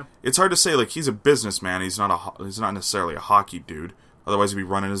 But It's hard to say. Like, he's a businessman. He's not necessarily a hockey dude. Otherwise, he'd be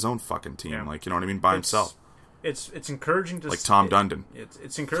running his own fucking team. Yeah. Like, you know what I mean? By himself. It's encouraging to like Tom Dundon.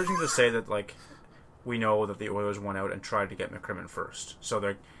 It's encouraging to say that, like, we know that the Oilers went out and tried to get McCrimmon first. So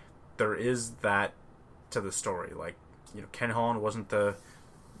there is that to the story. Like, you know, Ken Holland wasn't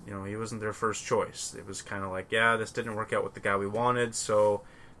he wasn't their first choice. It was kind of like, yeah, this didn't work out with the guy we wanted, so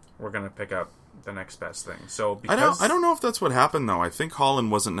we're going to pick up the next best thing. So because I don't know if that's what happened, though. I think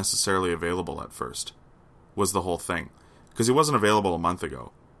Holland wasn't necessarily available at first, was the whole thing. Because he wasn't available a month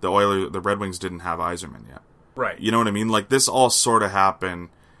ago. The Red Wings didn't have Yzerman yet. Right. You know what I mean? Like, this all sort of happened.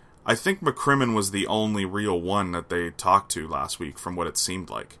 I think McCrimmon was the only real one that they talked to last week, from what it seemed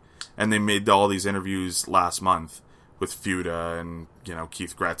like. And they made all these interviews last month with Fuda and, you know,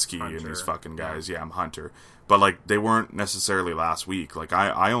 Keith Gretzky Hunter. And these fucking guys. Yeah, I'm Hunter. But, like, they weren't necessarily last week. Like,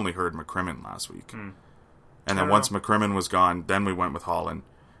 I only heard McCrimmon last week. And then once McCrimmon was gone, then we went with Holland.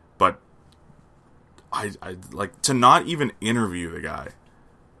 But I like, to not even interview the guy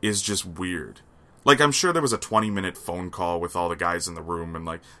is just weird. Like, I'm sure there was a 20-minute phone call with all the guys in the room and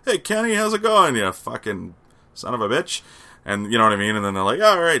like, hey, Kenny, how's it going, you fucking son of a bitch? And you know what I mean? And then they're like,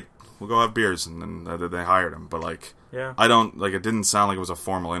 all right, we'll go have beers. And then they hired him. But, like, yeah, I don't, like, it didn't sound like it was a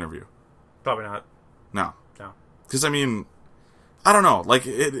formal interview. Probably not. No. No. Because, I mean, I don't know. Like,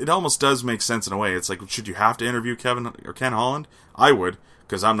 it almost does make sense in a way. It's like, should you have to interview Ken Holland? I would,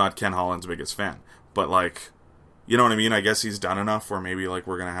 because I'm not Ken Holland's biggest fan. But, like, you know what I mean? I guess he's done enough where maybe, like,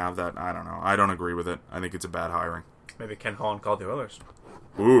 we're going to have that. I don't know. I don't agree with it. I think it's a bad hiring. Maybe Ken Holland called the Oilers.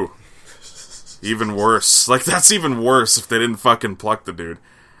 Ooh. Even worse. Like, that's even worse if they didn't fucking pluck the dude.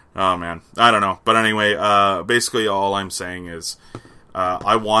 Oh, man. I don't know. But anyway, basically all I'm saying is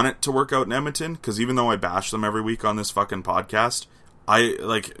I want it to work out in Edmonton, because even though I bash them every week on this fucking podcast,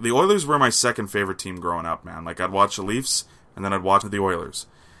 the Oilers were my second favorite team growing up, man. Like, I'd watch the Leafs, and then I'd watch the Oilers.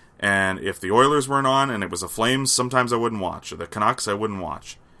 And if the Oilers weren't on and it was the Flames, sometimes I wouldn't watch. Or the Canucks, I wouldn't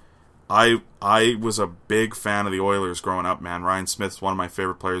watch. I was a big fan of the Oilers growing up, man. Ryan Smith's one of my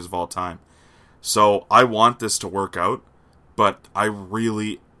favorite players of all time. So I want this to work out, but I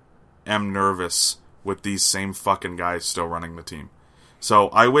really am nervous with these same fucking guys still running the team. So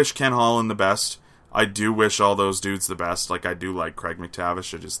I wish Ken Holland the best. I do wish all those dudes the best. Like, I do like Craig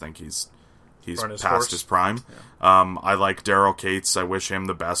McTavish. I just think he's past his prime. Yeah. I like Daryl Cates. I wish him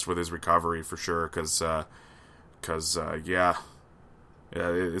the best with his recovery for sure, because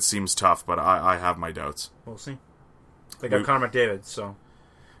it seems tough, but I have my doubts. We'll see. They got Connor McDavid, so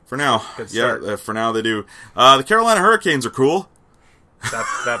for now, for now they do. The Carolina Hurricanes are cool.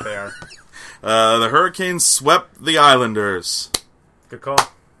 That they are. The Hurricanes swept the Islanders. Good call.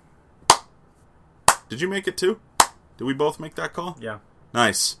 Did you make it too? Did we both make that call? Yeah.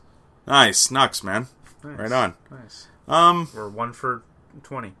 Nice, Nux, man. Nice. Right on. Nice. We're 1 for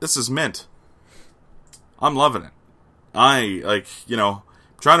 20. This is mint. I'm loving it. I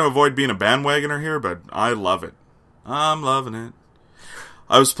trying to avoid being a bandwagoner here, but I love it. I'm loving it.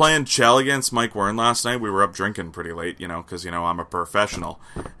 I was playing Chell against Mike Wern last night. We were up drinking pretty late, because, I'm a professional.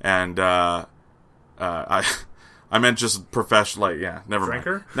 And, I meant just professional, like, yeah, never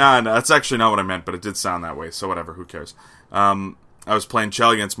Drinker? mind. No, that's actually not what I meant, but it did sound that way, so whatever, who cares. I was playing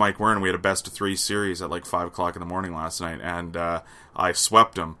Chell against Mike Wern. We had a best-of-3 series at like 5 o'clock in the morning last night, and I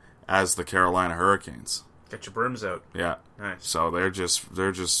swept them as the Carolina Hurricanes. Get your brims out. Yeah. Nice. So they're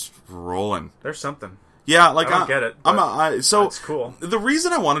just rolling. There's something. Yeah, like I don't get it. So that's cool. The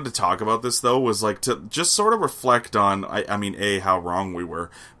reason I wanted to talk about this though was like to just sort of reflect on, I mean, A, how wrong we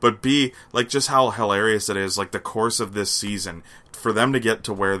were, but B, like just how hilarious it is, like the course of this season for them to get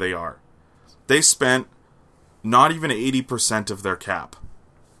to where they are. They spent not even 80% of their cap,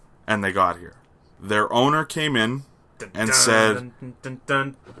 and they got here. Their owner came in and said,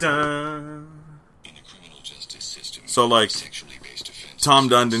 so like Tom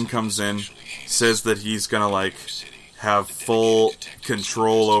Dundon comes in, says that he's gonna like have full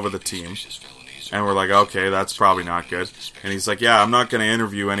control over the team, and we're like, okay, that's probably not good. And he's like, yeah, I'm not gonna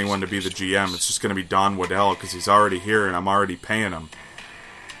interview anyone to be the GM. It's just gonna be Don Waddell because he's already here and I'm already paying him.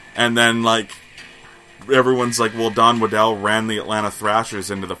 And then like everyone's like, well, Don Waddell ran the Atlanta Thrashers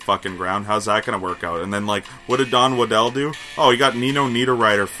into the fucking ground. How's that going to work out? And then, like, what did Don Waddell do? Oh, he got Nino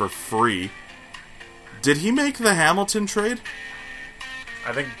Niederreiter for free. Did he make the Hamilton trade?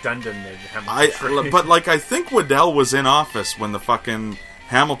 I think Dundon made the Hamilton trade. But, like, I think Waddell was in office when the fucking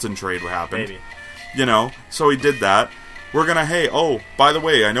Hamilton trade happened. Maybe. You know, so he did that. We're going to, hey, oh, by the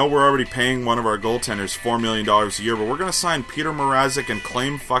way, I know we're already paying one of our goaltenders $4 million a year, but we're going to sign Peter Mrazek and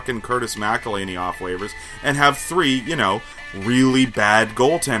claim fucking Curtis McElhinney off waivers and have 3, you know, really bad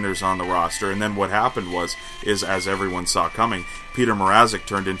goaltenders on the roster. And then what happened is as everyone saw coming, Peter Mrazek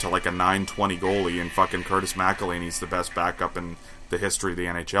turned into like a .920 goalie, and fucking Curtis McElhinney's the best backup in the history of the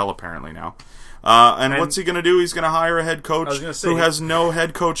NHL apparently now. And what's he going to do? He's going to hire a head coach who has no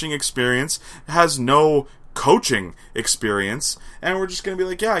head coaching experience, has no coaching experience, and we're just going to be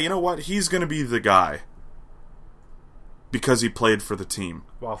like, yeah, you know what? He's going to be the guy because he played for the team.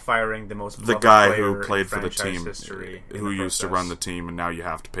 While firing the guy who played for the team, who used to run the team, and now you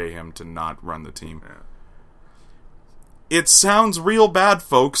have to pay him to not run the team. Yeah. It sounds real bad,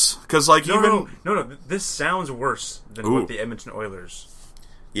 folks, because like no, this sounds worse than what the Edmonton Oilers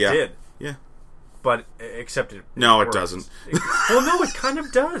did. Yeah. But except it doesn't. Well, no, it kind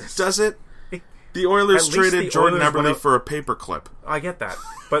of does. Does it? The Oilers traded Jordan Eberle for a paperclip. I get that,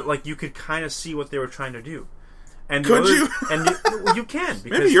 but like you could kind of see what they were trying to do. And could you? And you can.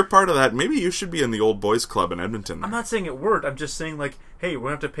 Because maybe you're part of that. Maybe you should be in the old boys club in Edmonton. Then. I'm not saying it worked. I'm just saying like, hey,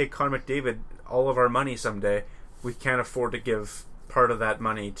 we're going to have to pay Connor McDavid all of our money someday. We can't afford to give part of that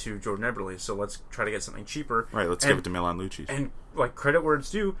money to Jordan Eberle, so let's try to get something cheaper. Right, let's give it to Milan Lucic. And like credit where it's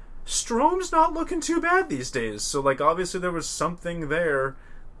due, Strome's not looking too bad these days. So like obviously there was something there.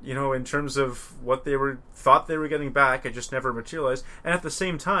 You know, in terms of what they thought they were getting back, it just never materialized. And at the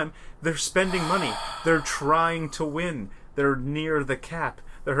same time, they're spending money. They're trying to win. They're near the cap.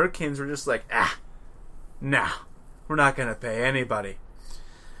 The Hurricanes were just like, nah, we're not going to pay anybody.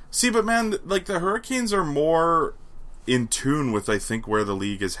 See, but man, like the Hurricanes are more in tune with, I think, where the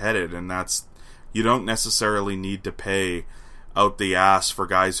league is headed, and that's you don't necessarily need to pay out the ass for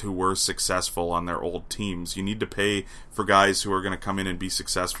guys who were successful on their old teams. You need to pay for guys who are going to come in and be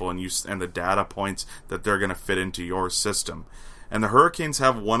successful, and the data points that they're going to fit into your system. And the Hurricanes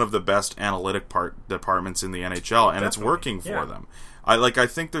have one of the best analytic departments in the NHL, and it's working for them. I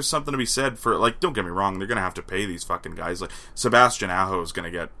think there's something to be said for, like, don't get me wrong, they're going to have to pay these fucking guys. Like, Sebastian Aho is going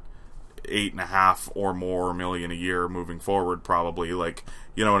to get $8.5 or more million a year moving forward, probably. Like,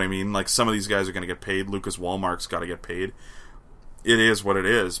 you know what I mean? Like, some of these guys are going to get paid. Lucas Wallmark's got to get paid. It is what it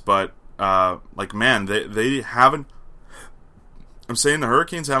is, but like, man, they haven't. I'm saying the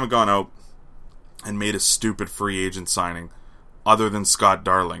Hurricanes haven't gone out and made a stupid free agent signing, other than Scott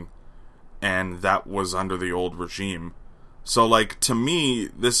Darling, and that was under the old regime. So, like, to me,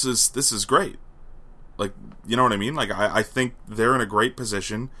 this is great. Like, you know what I mean? Like, I think they're in a great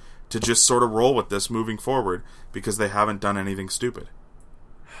position to just sort of roll with this moving forward because they haven't done anything stupid.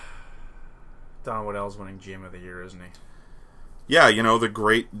 Don Waddell's winning GM of the Year, isn't he? Yeah, you know, the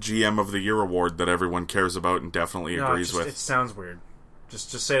great GM of the Year award that everyone cares about and definitely agrees with. It sounds weird.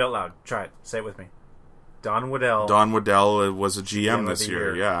 Just say it out loud. Try it. Say it with me. Don Waddell was a GM this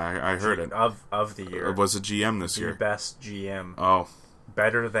year. Yeah, I heard it. Of the year. It was a GM this year. The best GM. Oh.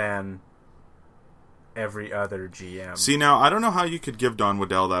 Better than every other GM. See, now, I don't know how you could give Don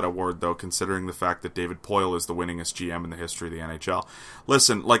Waddell that award, though, considering the fact that David Poile is the winningest GM in the history of the NHL.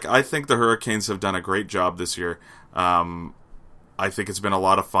 Listen, like, I think the Hurricanes have done a great job this year. I think it's been a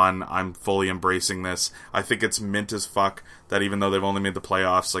lot of fun. I'm fully embracing this. I think it's mint as fuck that even though they've only made the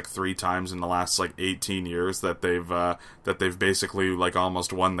playoffs like 3 times in the last like 18 years, that they've basically like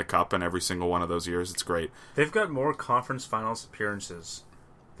almost won the cup in every single one of those years. It's great. They've got more conference finals appearances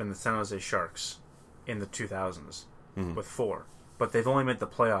than the San Jose Sharks in the 2000s with 4, but they've only made the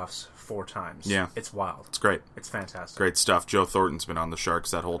playoffs 4 times. Yeah, it's wild. It's great. It's fantastic. Great stuff. Joe Thornton's been on the Sharks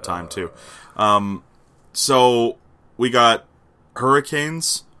that whole time too. So we got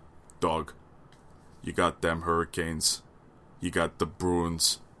Hurricanes, dog. You got them Hurricanes. You got the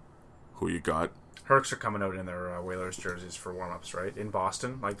Bruins. Who you got? Hurks are coming out in their Whalers jerseys for warm-ups, right? In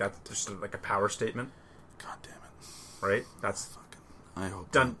Boston, like that's just like a power statement. God damn it! Right? That's fucking. I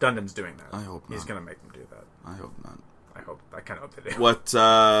hope Dundon's doing that. I hope not. He's gonna make them do that. I hope not. I kind of hope they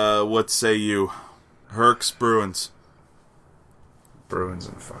do. What say you? Hurks, Bruins. Bruins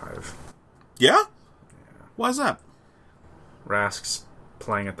in 5. Yeah? Why is that? Rask's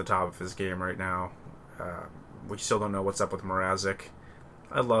playing at the top of his game right now. We still don't know what's up with Mrazek.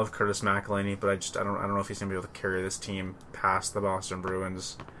 I love Curtis McElhinney, but I don't know if he's gonna be able to carry this team past the Boston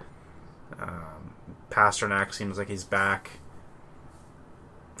Bruins. Pasternak seems like he's back.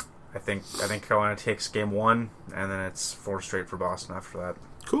 I think Carolina takes game 1, and then it's 4 straight for Boston after that.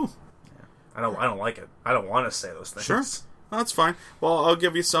 Cool. I don't like it. I don't want to say those things. Sure. That's fine. Well, I'll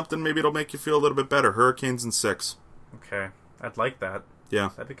give you something. Maybe it'll make you feel a little bit better. Hurricanes in 6. Okay. I'd like that. Yeah.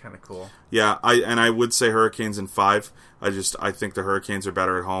 That'd be kind of cool. Yeah, I would say Hurricanes in 5. I think the Hurricanes are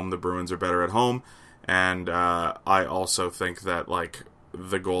better at home. The Bruins are better at home. And I also think that, like,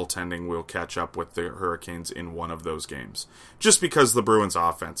 the goaltending will catch up with the Hurricanes in one of those games. Just because the Bruins'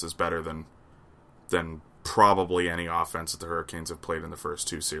 offense is better than probably any offense that the Hurricanes have played in the first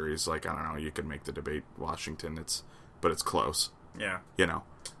 2 series. Like, I don't know, you could make the debate Washington, but it's close. Yeah. You know.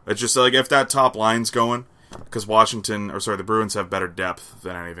 It's just like, if that top line's going, because the Bruins have better depth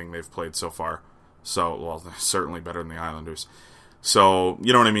than anything they've played so far. So, well, they're certainly better than the Islanders. So,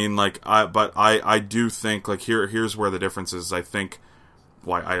 you know what I mean? Like, I do think, like, here's where the difference is. I think,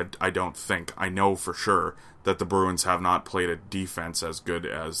 I know for sure that the Bruins have not played a defense as good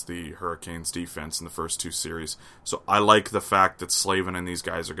as the Hurricanes' defense in the first 2 series. So I like the fact that Slavin and these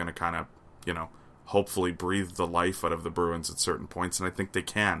guys are going to kind of, you know, hopefully breathe the life out of the Bruins at certain points, and I think they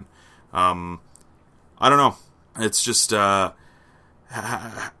can. I don't know. It's just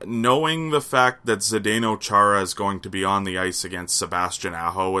knowing the fact that Zdeno Chara is going to be on the ice against Sebastian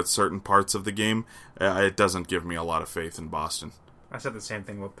Aho at certain parts of the game, it doesn't give me a lot of faith in Boston. I said the same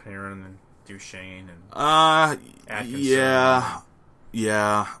thing with Panarin and Duchesne and Atkinson.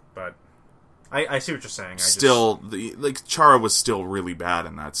 Yeah. But I see what you're saying. Chara was still really bad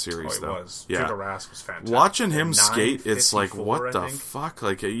in that series, though. though. He was. Yeah. Tuukka Rask was fantastic. Watching him skate, it's like, what the I think. fuck?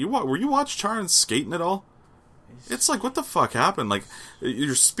 Like, were you watching Chara skating at all? It's like, what the fuck happened? Like,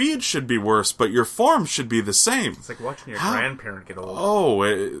 your speed should be worse, but your form should be the same. It's like watching your grandparent get old.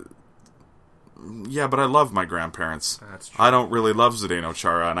 Oh, yeah, but I love my grandparents. That's true. I don't really love Zdeno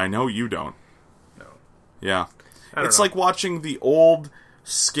Chara, and I know you don't. No. Yeah. It's like watching the old,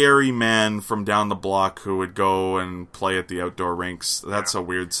 scary man from down the block who would go and play at the outdoor rinks. That's a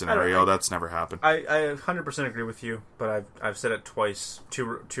weird scenario. That's never happened. I 100% agree with you, but I've said it twice,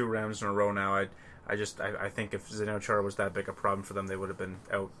 two rounds in a row now. I think if Zdeno Chara was that big a problem for them, they would have been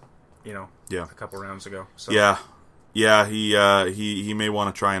out, a couple rounds ago. So. Yeah, he may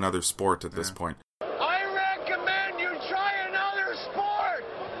want to try another sport at this point. I recommend you try another sport,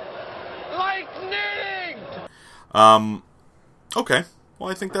 like knitting. Okay. Well,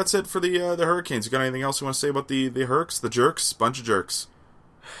 I think that's it for the Hurricanes. You got anything else you want to say about the Hurks, the Jerks? Bunch of jerks.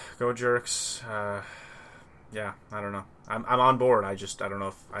 Go Jerks. Yeah, I don't know. I'm on board. I don't know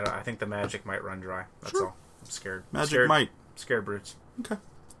if I think the Magic might run dry. That's all. I'm scared. Magic might. Scared brutes. Okay.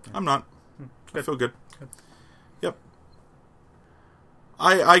 I'm not. I feel good. Yep.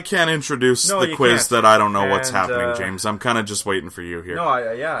 I can't introduce the quiz that I don't know what's happening, James. I'm kind of just waiting for you here. No,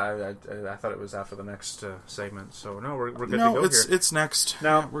 I thought it was after the next segment. So no, we're good to go here. No, it's next.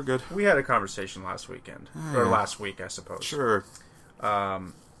 Now we're good. We had a conversation last weekend or last week, I suppose. Sure. About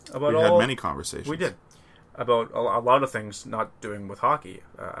we had many conversations. We did about a lot of things not doing with hockey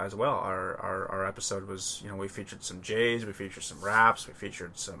as well. Our episode was we featured some Jays, we featured some raps, we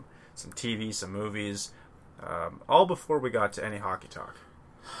featured some TV, some movies, all before we got to any hockey talk.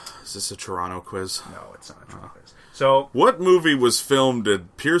 Is this a Toronto quiz? No, it's not a Toronto quiz. So, what movie was filmed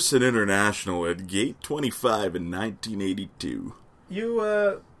at Pearson International at Gate 25 in 1982? You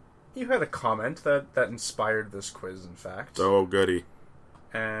had a comment that inspired this quiz, in fact. Oh, goody.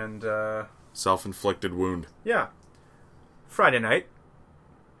 And self-inflicted wound. Yeah. Friday night,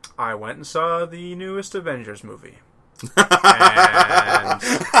 I went and saw the newest Avengers movie. And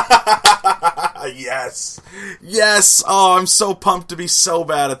Yes! Oh, I'm so pumped to be so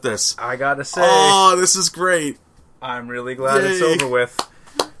bad at this. I gotta say... Oh, this is great. I'm really glad it's over with.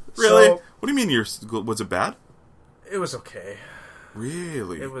 Really? So, what do you mean was it bad? It was okay.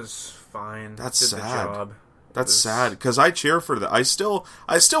 Really? It was fine. That's Did sad. The job. That's sad, because I cheer for that. I still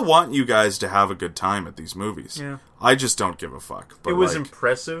want you guys to have a good time at these movies. Yeah. I just don't give a fuck. But it was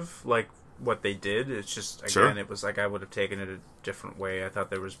impressive, what they did. It's just, again, Sure. it was I would have taken it a different way. I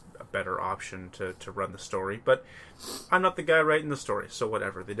thought there was a better option to run the story. But I'm not the guy writing the story, so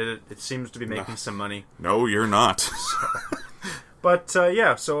whatever. They did it. It seems to be making some money. No, you're not. But,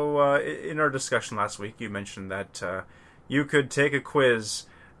 so in our discussion last week, you mentioned that you could take a quiz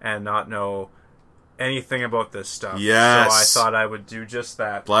and not know anything about this stuff. Yes. So I thought I would do just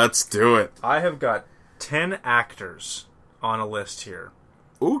that. Let's do it. I have got 10 actors on a list here.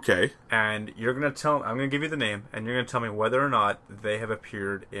 Okay. And I'm going to give you the name, and you're going to tell me whether or not they have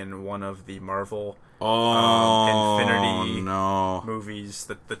appeared in one of the Marvel Infinity movies,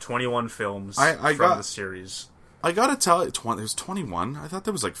 the 21 films from the series. I gotta tell it, there's 21. I thought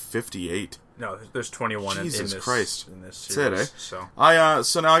there was 58. No, there's 21 Jesus in this, Christ. in this That's series. it, eh? So.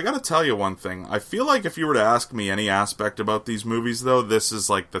 So now I gotta tell you one thing. I feel like if you were to ask me any aspect about these movies, though, this is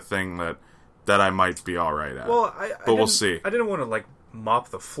like the thing that I might be alright at. Well, but we'll see. I didn't want to, like, mop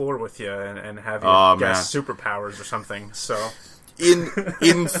the floor with you and have you Oh, guess superpowers or something, so...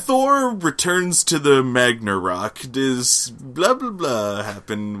 In Thor Returns to the Ragnarok, does blah blah blah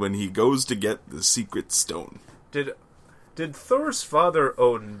happen when he goes to get the secret stone? Did Thor's father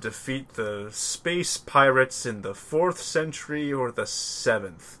Odin defeat the space pirates in the 4th century or the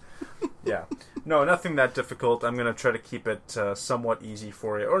 7th? Yeah. No, nothing that difficult. I'm going to try to keep it somewhat easy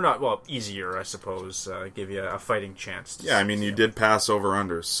for you. Or not, well, easier, I suppose. Give you a fighting chance. Yeah, I mean, you did pass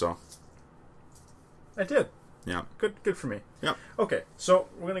over-unders, so... I did. Yeah. Good for me. Yep. Okay, so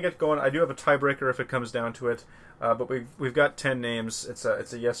we're going to get going. I do have a tiebreaker if it comes down to it. But we've got 10 names. It's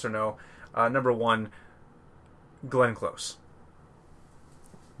a yes or no. Number 1, Glenn Close.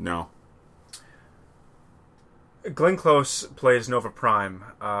 No. Glenn Close plays Nova Prime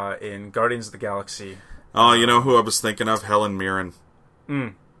in Guardians of the Galaxy. Oh, you know who I was thinking of? Helen Mirren.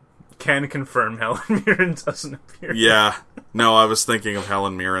 Can confirm Helen Mirren doesn't appear. Yeah. No, I was thinking of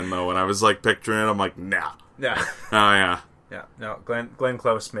Helen Mirren, though, and I was, like, picturing it. I'm like, nah. Yeah. Oh, yeah. Yeah. No, Glenn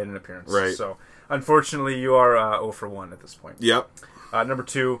Close made an appearance. Right. So, unfortunately, you are 0 for 1 at this point. Yep. Number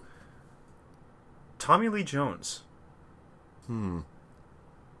 2, Tommy Lee Jones.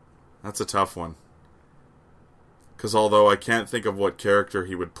 That's a tough one. Because although I can't think of what character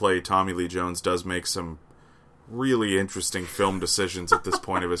he would play, Tommy Lee Jones does make some really interesting film decisions at this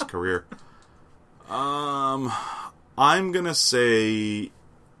point of his career. I'm gonna say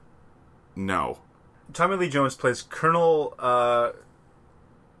no. Tommy Lee Jones plays Colonel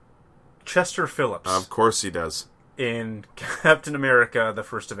Chester Phillips. Of course he does. In Captain America: The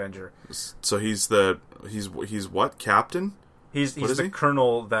First Avenger. So he's what? Captain? He's What is the he?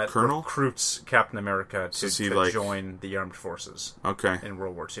 colonel that Colonel? recruits Captain America So is he to like- join the armed forces Okay, in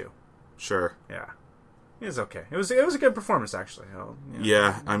World War II. sure. Yeah, it was okay. It was a good performance actually.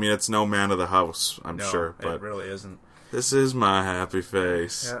 Yeah, I mean it's no man of the house, I'm No, sure, but it really isn't. this is my happy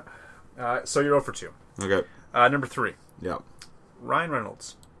face. Yeah. So you're 0 for 2. Okay. Number 3, Yeah. Ryan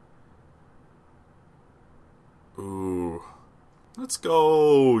Reynolds. Ooh. Let's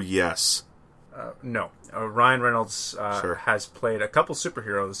go yes. No, Ryan Reynolds Sure. has played a couple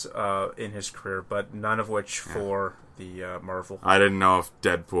superheroes in his career, but none of which for the Marvel. I didn't know if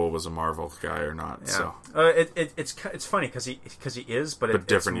Deadpool was a Marvel guy or not. Yeah. So It's funny because he is, but it's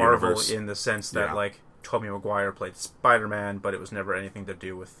different Marvel universe. in the sense that Yeah. like Tobey Maguire played Spider-Man, but it was never anything to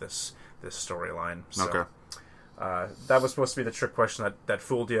do with this storyline. So, okay. that was supposed to be the trick question that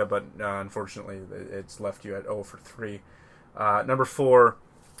fooled you, but unfortunately it's left you at 0 for 3. Number 4,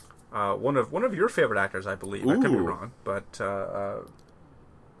 one of your favorite actors, I believe. I could be Ooh. wrong, but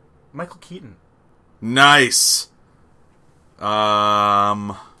Michael Keaton. Nice.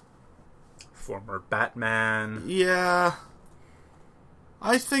 Former Batman. Yeah.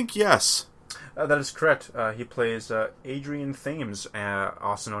 I think yes. That is correct. He plays Adrian Thames,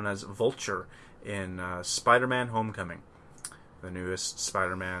 also known as Vulture, in Spider-Man: Homecoming, the newest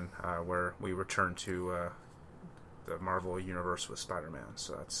Spider-Man, where we return to the Marvel universe with Spider-Man.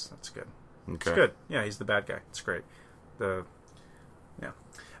 So that's good. Okay. It's good. Yeah, he's the bad guy. It's great.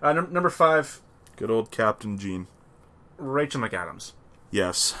 Number 5, Good old Captain Jean. Rachel McAdams.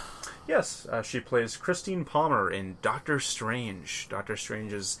 Yes. Yes, she plays Christine Palmer in Doctor Strange. Doctor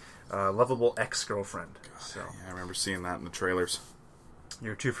Strange's lovable ex-girlfriend. So Yeah, I remember seeing that in the trailers.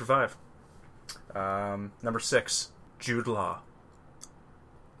 you're 2 for 5. Number 6, Jude Law.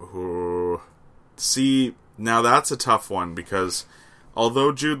 Ooh. See, now that's a tough one because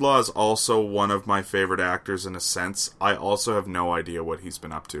although Jude Law is also one of my favorite actors in a sense, I also have no idea what he's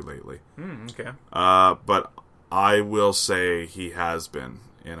been up to lately. Okay. But I will say he has been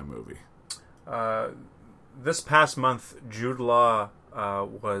in a movie. This past month, Jude Law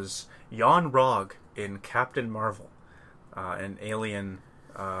was Jan Rog in Captain Marvel, an alien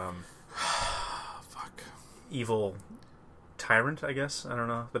Fuck. evil tyrant, I guess. I don't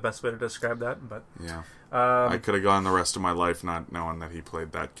know the best way to describe that, but Yeah. I could have gone the rest of my life not knowing that he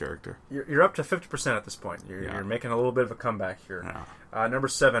played that character. you're up to 50% at this point. Yeah. You're making a little bit of a comeback here. Yeah. Number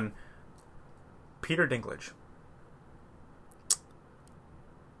 7, Peter Dinklage.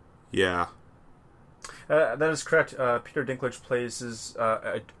 Yeah. That is correct. Peter Dinklage plays,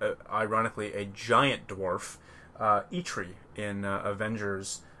 ironically, a giant dwarf, Eitri, in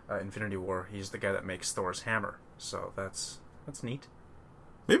Avengers Infinity War. He's the guy that makes Thor's hammer. So that's neat.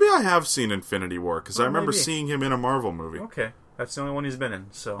 Maybe I have seen Infinity War because I remember maybe. seeing him in a Marvel movie. Okay. That's the only one he's been in.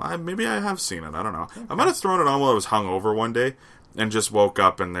 So Maybe I have seen it. I don't know. I might have thrown it on while I was hungover one day. and just woke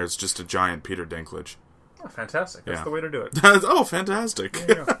up and there's just a giant Peter Dinklage. Oh, fantastic. That's Yeah. the way to do it. Oh, fantastic.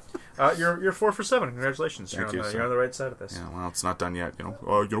 There you go. You're 4 for 7. Congratulations. Thank you, sir. You're on the right side of this. Yeah, well, it's not done yet,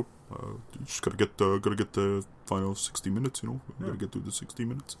 you just gotta get the final 60 minutes, Gotta get through the 60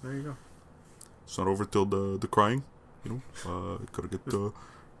 minutes. There you go. It's not over till the crying, Gotta get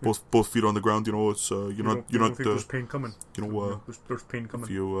both feet on the ground, It's you're not think there's pain coming. There's pain coming.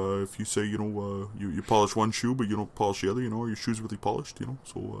 if you say you polish one shoe but you don't polish the other, are your shoes really polished,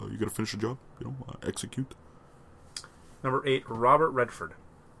 So you gotta finish the job, execute. Number 8, Robert Redford.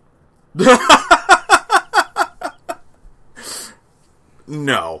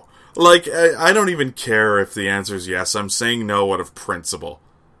 No. Like, I don't even care if the answer is yes. I'm saying no out of principle.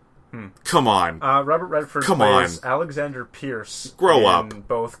 Come on. Robert Redford Come plays on. Alexander Pierce. Grow in up.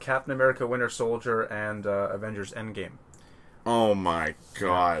 both Captain America Winter Soldier and Avengers Endgame. Oh my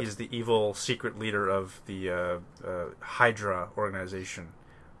god. He's the evil secret leader of the Hydra organization.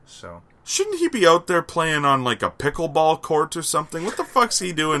 So Shouldn't he be out there playing on, like, a pickleball court or something? What the fuck's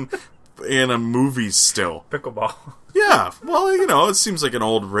he doing in a movie still? pickleball. Yeah, well, it seems like an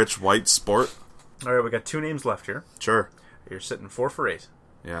old, rich, white sport. All right, we got 2 names left here. Sure. You're sitting 4 for 8.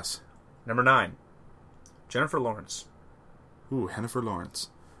 Yes. Number 9, Jennifer Lawrence. Ooh, Jennifer Lawrence.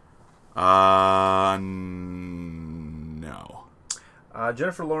 No.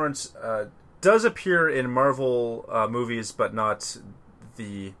 Jennifer Lawrence does appear in Marvel movies, but not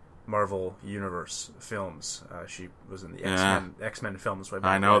the Marvel Universe films. She was in the X-Men films. Way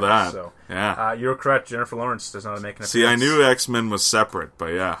back I know then, that. So, Yeah. you're correct. Jennifer Lawrence does not make an appearance. See, I knew X-Men was separate,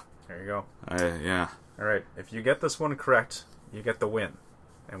 but yeah. There you go. Yeah. All right. If you get this one correct, you get the win,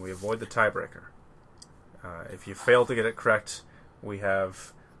 and we avoid the tiebreaker. If you fail to get it correct, we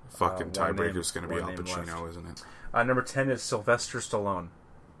have Fucking one tiebreaker's name- going to be one Al name Pacino, left. isn't it? Number 10 is Sylvester Stallone.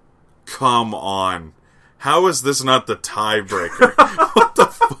 Come on. How is this not the tiebreaker? What the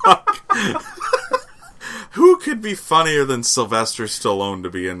fuck? Who could be funnier than Sylvester Stallone to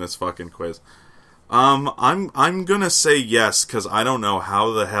be in this fucking quiz? I'm gonna say yes, because I don't know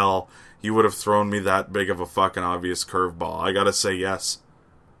how the hell you would have thrown me that big of a fucking obvious curveball. I gotta say yes.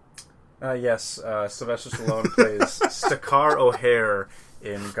 Yes, Sylvester Stallone plays Stakar O'Hare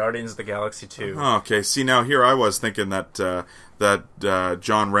in Guardians of the Galaxy 2. Okay, see, now here I was thinking that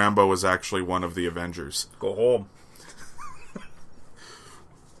John Rambo was actually one of the Avengers. Go home.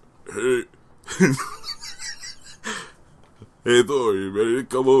 Hey. Hey, Thor, you ready to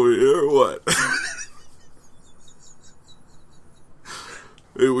come over here or what?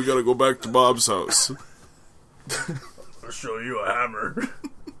 Hey, we gotta go back to Bob's house. I'll show you a hammer.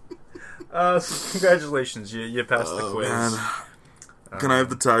 So congratulations, you passed the quiz. Man. Can I have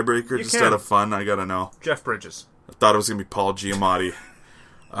the tiebreaker just can. out of fun? I gotta know. Jeff Bridges. I thought it was gonna be Paul Giamatti.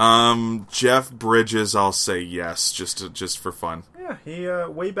 Jeff Bridges, I'll say yes, just for fun. Yeah, he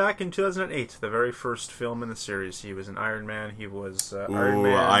way back in 2008, the very first film in the series, he was in Iron Man. He was Iron Ooh,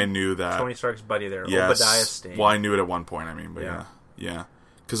 Man. I knew that. Tony Stark's buddy there, Yes. Obadiah Stane. Well, I knew it at one point, but Yeah. yeah.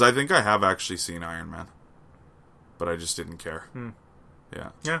 Because I think I have actually seen Iron Man. But I just didn't care. Yeah.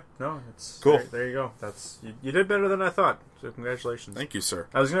 Yeah, no, it's Cool. There you go. That's you did better than I thought. So congratulations. Thank you, sir.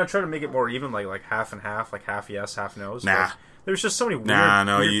 I was gonna try to make it more even, like half and half, like half yes, half no's. Nah. but there's just so many weird,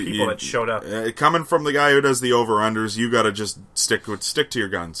 No, weird people that showed up. Coming from the guy who does the over-unders, you gotta just stick to your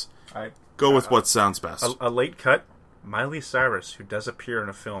guns. Go with what sounds best. A late cut, Miley Cyrus, who does appear in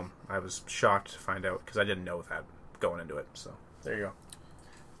a film. I was shocked to find out, because I didn't know that going into it. So, there you go.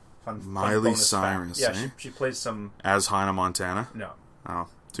 Fun Miley bonus fact. Cyrus, Yeah, eh? she plays some... As Hannah Montana? No. Oh,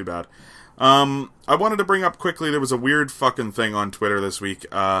 too bad. I wanted to bring up quickly, there was a weird fucking thing on Twitter this week,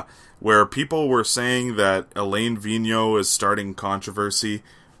 where people were saying that Elaine Vigneault is starting controversy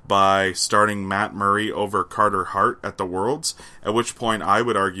by starting Matt Murray over Carter Hart at the Worlds, at which point I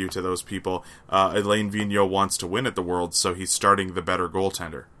would argue to those people, Elaine Vigneault wants to win at the Worlds, so he's starting the better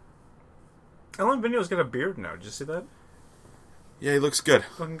goaltender. Ellen Vigneault's got a beard now. Did you see that? Yeah, he looks good.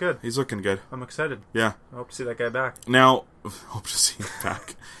 Looking good. He's looking good. I'm excited. Yeah. I hope to see that guy back. Now, hope to see him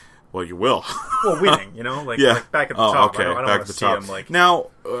back. Well, you will. Well, winning, you know? Like back at the Oh, top. okay, I don't back want at to the see top. him, like... Now,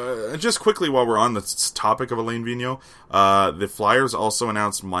 just quickly while we're on the topic of Elaine Vigneault, the Flyers also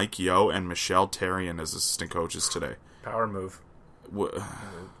announced Mike Yeo and Michelle Therrien as assistant coaches today. Power move. This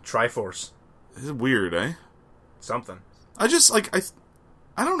Triforce. is weird, eh? Something. I just,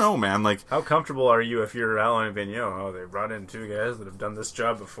 I don't know, man. Like, How comfortable are you if you're Alain Vigneault? Oh, they brought in 2 guys that have done this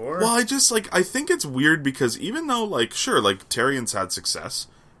job before? well, I think it's weird because even though, Therrien's had success,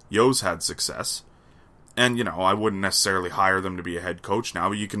 Yeo's had success, and, I wouldn't necessarily hire them to be a head coach now,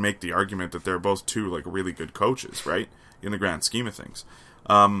 but you can make the argument that they're both 2, really good coaches, right? In the grand scheme of things.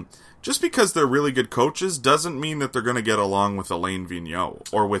 Just because they're really good coaches doesn't mean that they're going to get along with Alain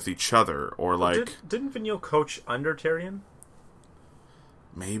Vigneault or with each other or like. Didn't Vigneault coach under Therrien?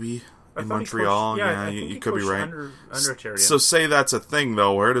 Maybe I in thought he Montreal. coached- Yeah, I think you he could be coached right. Under Therrien. So say that's a thing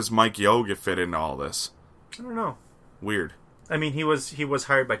though. Where does Mike Yeo fit into all this? I don't know. Weird. I mean, he was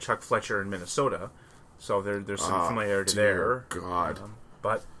hired by Chuck Fletcher in Minnesota, so there's some familiarity dear there. God.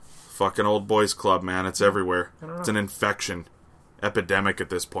 But Fucking old boys club, man. It's everywhere. I don't know. It's an infection. Epidemic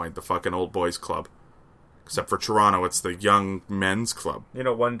at this point, the fucking old boys club. Except for Toronto, it's the young men's club.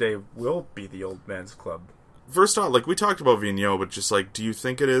 one day we'll be the old man's club. First off, like, we talked about Vigneault, but just, like, do you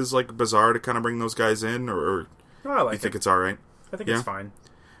think it is, like, bizarre to kind of bring those guys in, or No, I like you think it. it's alright? I think Yeah. it's fine.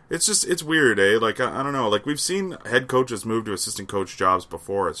 It's just, it's weird, eh? Like, I don't know. Like, we've seen head coaches move to assistant coach jobs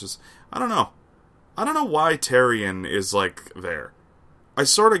before. It's just, I don't know. I don't know why Therrien is, like, there. I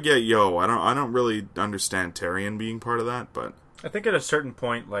sort of get Yo. I don't really understand Therrien being part of that, but I think at a certain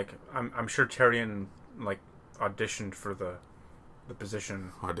point, like I'm sure Therrien like auditioned for the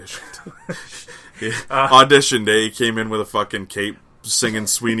position. auditioned. Yeah. Auditioned, eh? He came in with a fucking cape singing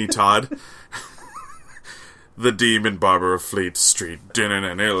Sweeney Todd. The Demon Barber of Fleet Street.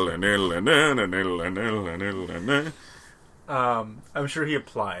 I'm sure he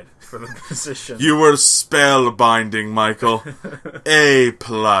applied for the position. You were spellbinding, Michael. A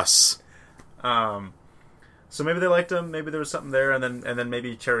plus. So maybe they liked him. Maybe there was something there, and then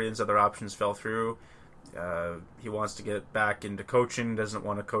maybe Therrien's other options fell through. He wants to get back into coaching. Doesn't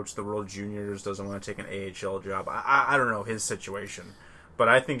want to coach the World Juniors. Doesn't want to take an AHL job. I don't know his situation, but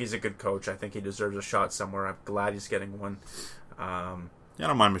I think he's a good coach. I think he deserves a shot somewhere. I'm glad he's getting one. Yeah, I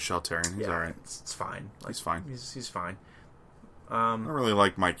don't mind Michel Therrien. He's alright. It's fine. Like, He's fine. He's fine. I don't really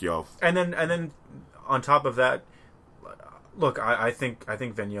like Mike Yeo. And then on top of that, look, I think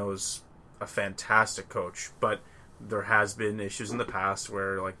Vigneault is a fantastic coach, but there has been issues in the past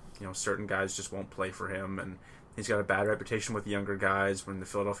where certain guys just won't play for him, and he's got a bad reputation with younger guys. When the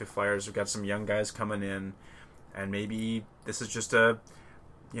Philadelphia Flyers have got some young guys coming in, and maybe this is just a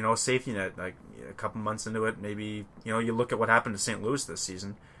safety net. Like a couple months into it, maybe you look at what happened to St. Louis this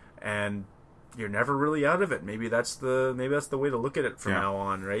season, and you're never really out of it. Maybe that's the way to look at it from now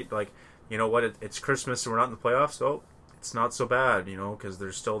on, right? Like, you know what? It's Christmas and we're not in the playoffs, so it's not so bad, because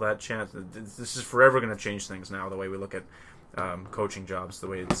there's still that chance. This is forever going to change things now, the way we look at coaching jobs, the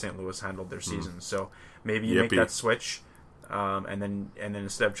way St. Louis handled their season. So maybe you make that switch, and then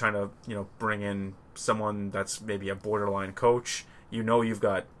instead of trying to bring in someone that's maybe a borderline coach, you've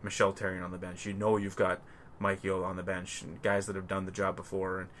got Michel Therrien on the bench. You've got Mike Yeo on the bench, and guys that have done the job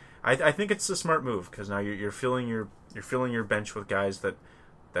before. And I think it's a smart move, because now you're filling your bench with guys that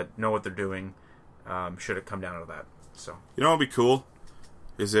know what they're doing. Should it come down to that? So You know what would be cool?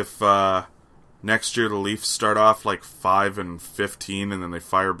 Is if next year the Leafs start off like 5-15, and then they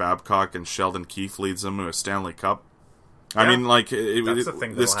fire Babcock and Sheldon Keefe leads them to a Stanley Cup. I mean, like, That's the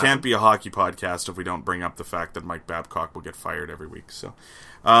thing this that'll can't happen. be a hockey podcast if we don't bring up the fact that Mike Babcock will get fired every week. So,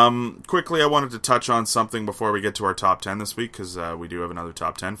 quickly, I wanted to touch on something before we get to our top 10 this week, because we do have another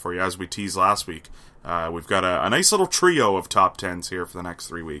top 10 for you. As we teased last week, we've got a nice little trio of top 10s here for the next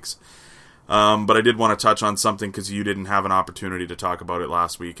 3 weeks. But I did want to touch on something because you didn't have an opportunity to talk about it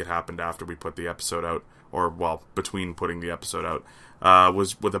last week. It happened after we put the episode out, or, well, between putting the episode out.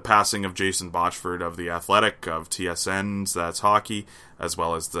 Was with the passing of Jason Botchford of The Athletic, of TSN's That's Hockey, as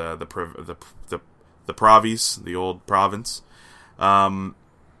well as the Provies, the old province. I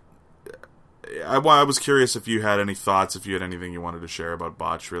was curious if you had any thoughts, if you had anything you wanted to share about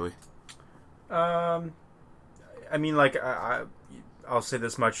Botch, really. I mean, like, I'll say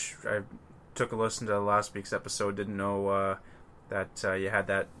this much. I took a listen to last week's episode, didn't know that you had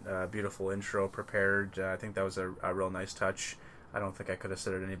that beautiful intro prepared. I think that was a real nice touch. I don't think I could have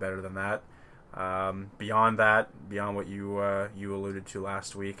said it any better than that. Beyond what you alluded to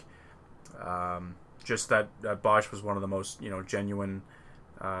last week, just that Bosch was one of the most genuine,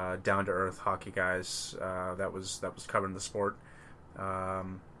 down to earth hockey guys that was covering the sport.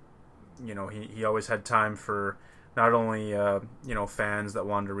 He always had time for not only fans that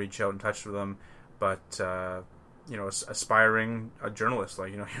wanted to reach out and touch with him, but aspiring journalists,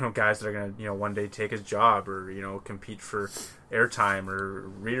 like guys that are gonna one day take his job, or compete for airtime or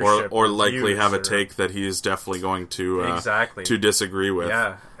readership, or likely have a or, take that he is definitely going to exactly to disagree with.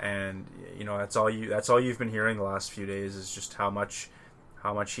 Yeah, and that's all you've been hearing the last few days is just how much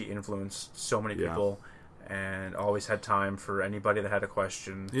he influenced so many people, and always had time for anybody that had a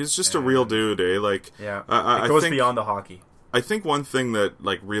question. He's just a real dude, eh? Like, yeah, I it goes think, beyond the hockey. I think one thing that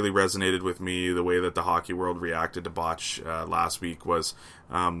really resonated with me, the way that the hockey world reacted to Botch last week was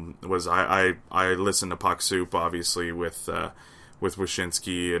I listened to Puck Soup, obviously, with with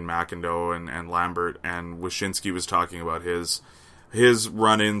Wyshynski and McIndoe and Lambert, and Wyshynski was talking about his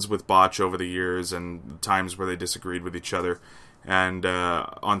run-ins with Botch over the years and times where they disagreed with each other. And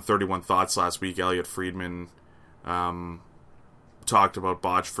on 31 Thoughts last week, Elliot Friedman talked about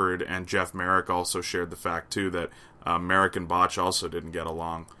Botchford, and Jeff Merrick also shared the fact too that Merrick and Botch also didn't get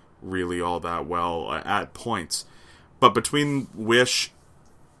along really all that well at points. But between Wish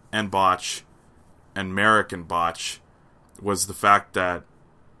and Botch and Merrick and Botch was the fact that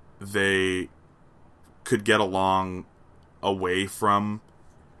they could get along away from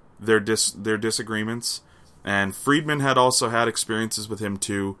their disagreements. And Friedman had also had experiences with him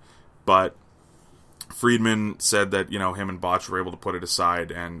too, but Friedman said that, him and Botch were able to put it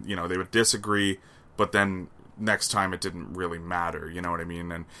aside, and, they would disagree, but then next time it didn't really matter, you know what I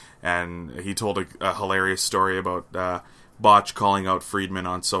mean? And he told a hilarious story about Botch calling out Friedman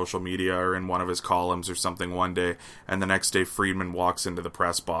on social media or in one of his columns or something one day, and the next day Friedman walks into the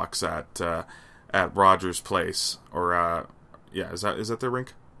press box at Rogers Place, or is that their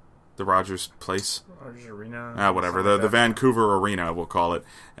rink? The Rogers Place? Rogers Arena? Whatever. The Vancouver Arena, we'll call it.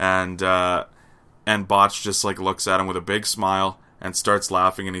 And Botch just looks at him with a big smile and starts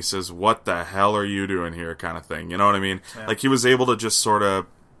laughing, and he says, "What the hell are you doing here?" kind of thing. You know what I mean? Yeah. He was able to just sort of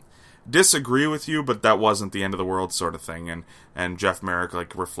disagree with you, but that wasn't the end of the world sort of thing. And Jeff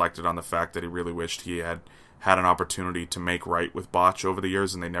Merrick reflected on the fact that he really wished he had an opportunity to make right with Botch over the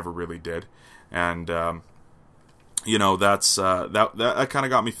years, and they never really did. And that's that kind of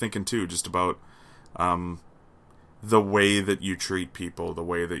got me thinking too, just about the way that you treat people, the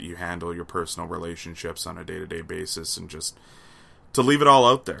way that you handle your personal relationships on a day-to-day basis, and just to leave it all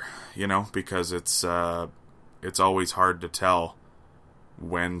out there, because it's always hard to tell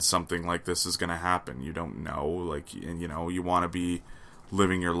when something like this is going to happen. You don't know, you want to be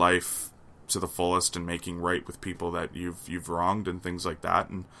living your life to the fullest and making right with people that you've wronged and things like that.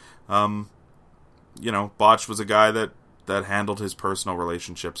 And Botch was a guy that handled his personal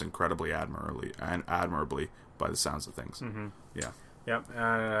relationships incredibly admirably by the sounds of things. Mm-hmm. Yeah. Yeah.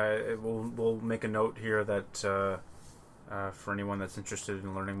 We'll make a note here that for anyone that's interested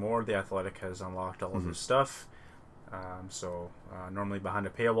in learning more, The Athletic has unlocked all of his stuff. So normally behind a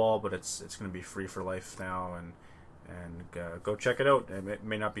paywall, but it's going to be free for life now, and go check it out. It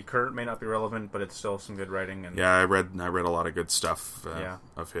may not be current, may not be relevant, but it's still some good writing. And I read a lot of good stuff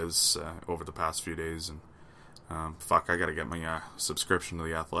of his over the past few days, and I gotta get my subscription to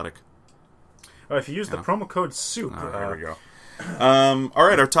The Athletic. If you use the promo code SOUP, there we go. All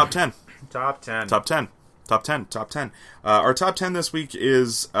right, our top 10. Top 10. Our top 10 this week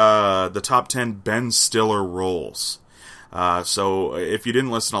is the top 10 Ben Stiller roles. So if you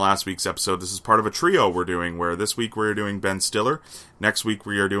didn't listen to last week's episode, this is part of a trio we're doing, where this week we're doing Ben Stiller, next week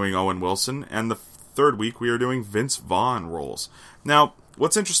we are doing Owen Wilson, and the third week we are doing Vince Vaughn roles. Now,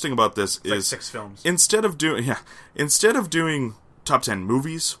 what's interesting about this is 6 films. Instead of doing top 10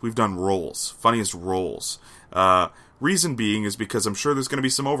 movies, we've done roles, funniest roles. Reason being is because I'm sure there's going to be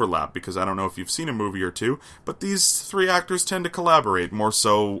some overlap, because I don't know if you've seen a movie or two, but these three actors tend to collaborate, more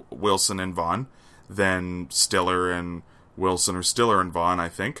so Wilson and Vaughn than Stiller and Wilson, or Stiller and Vaughn, I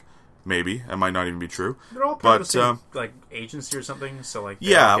think. Maybe. That might not even be true. They're all part of the same, agency or something, so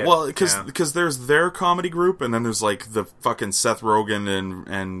because there's their comedy group, and then there's the fucking Seth Rogen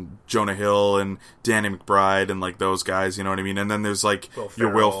and Jonah Hill and Danny McBride and those guys, you know what I mean? And then there's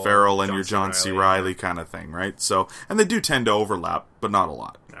your Will Ferrell and your John C. Reilly kind of thing, right? So, and they do tend to overlap, but not a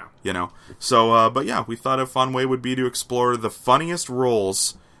lot. Yeah. So, but yeah, we thought a fun way would be to explore the funniest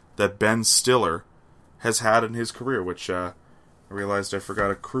roles that Ben Stiller has had in his career, which I realized I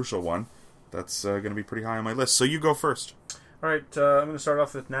forgot a crucial one. That's going to be pretty high on my list. So you go first. All right, I'm going to start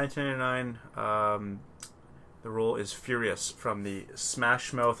off with 1999. The role is Furious from the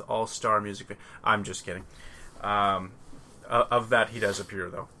Smash Mouth All-Star music video. I'm just kidding. Of that, he does appear,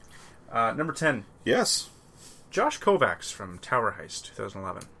 though. Number 10. Yes. Josh Kovacs from Tower Heist,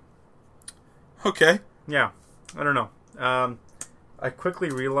 2011. Okay. Yeah, I don't know. I quickly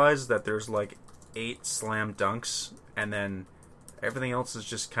realized that there's 8 slam dunks, and then everything else is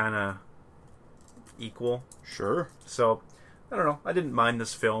just kind of equal. Sure. So, I don't know. I didn't mind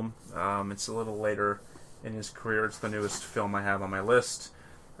this film. It's a little later in his career. It's the newest film I have on my list.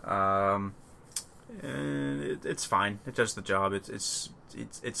 And it's fine. It does the job. It's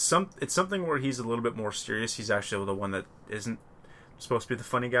something where he's a little bit more serious. He's actually the one that isn't supposed to be the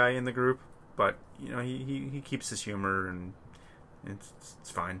funny guy in the group, but he keeps his humor, and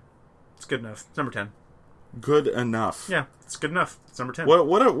it's fine. It's good enough. It's number 10. Good enough. Yeah, it's good enough. It's number 10.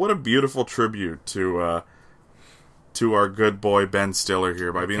 What a beautiful tribute to our good boy Ben Stiller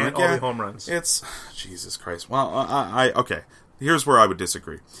here by being all the home runs. It's Jesus Christ. Well, okay. here's where I would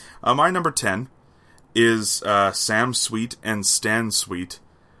disagree. My number 10 is Sam Sweet and Stan Sweet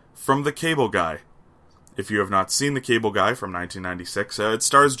from The Cable Guy. If you have not seen The Cable Guy from 1996, it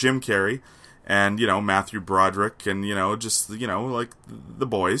stars Jim Carrey and, Matthew Broderick and, just, like the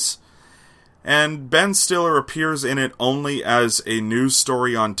boys. And Ben Stiller appears in it only as a news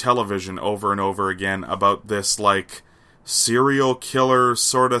story on television over and over again about this, like, serial killer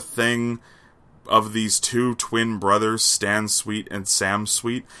sort of thing of these two twin brothers, Stan Sweet and Sam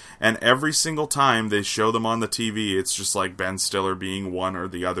Sweet. And every single time they show them on the TV, it's just like Ben Stiller being one or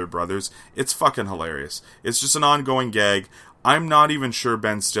the other brothers. It's fucking hilarious. It's just an ongoing gag. I'm not even sure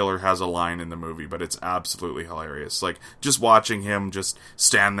Ben Stiller has a line in the movie, but it's absolutely hilarious. Like, just watching him just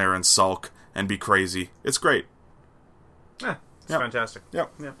stand there and sulk and be crazy. It's great. Yeah, it's Yep. fantastic.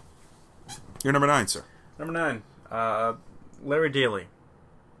 Yep. Yeah. You're number 9, sir. Number 9, Larry Daly,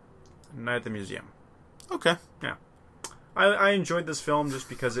 Night at the Museum. Okay. Yeah. I enjoyed this film just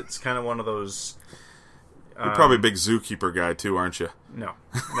because it's kind of one of those... You're probably a big Zookeeper guy, too, aren't you? No,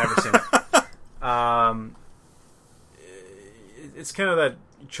 never seen it. It's kind of that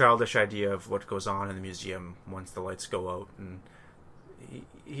childish idea of what goes on in the museum once the lights go out, and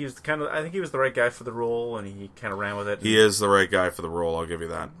he was I think he was the right guy for the role, and he kind of ran with it. He is the right guy for the role, I'll give you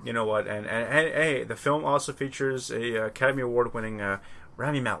that. You know what? And hey, the film also features a Academy Award-winning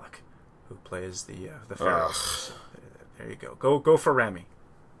Rami Malek, who plays the Pharaoh. So, there you go. Go for Rami.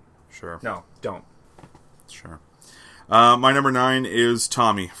 Sure. No, don't. Sure. My number 9 is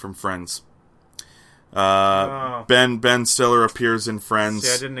Tommy from Friends. Ben Stiller appears in Friends.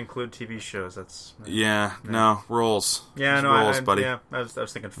 See, I didn't include TV shows. That's no roles. Yeah, Just no, roles, buddy. Yeah, I was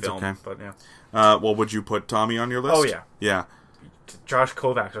thinking film, okay. But yeah. Well, would you put Tommy on your list? Oh yeah, yeah. Josh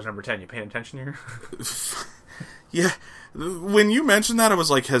Kovacs was number 10. You paying attention here? Yeah. When you mentioned that, I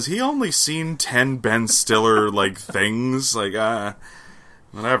was like, has he only seen 10 Ben Stiller like things? Like,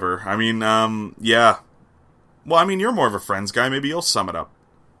 whatever. I mean, yeah. Well, I mean, you're more of a Friends guy. Maybe you'll sum it up.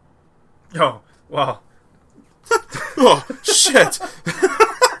 Oh. Well, Oh, shit.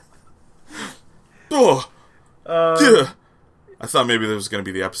 Oh. Yeah. I thought maybe there was going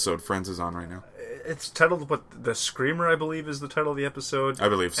to be the episode Friends is on right now. it's titled what The Screamer, I believe, is the title of the episode. I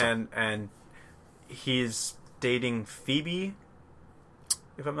believe so. And he's dating Phoebe,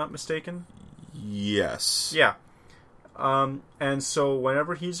 if I'm not mistaken. Yes. Yeah. And so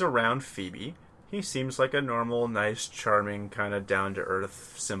whenever he's around Phoebe, he seems like a normal, nice, charming, kind of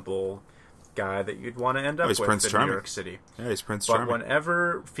down-to-earth, simple guy that you'd want to end up he's with Prince in Charming. New York City. Yeah, he's Prince But Charming.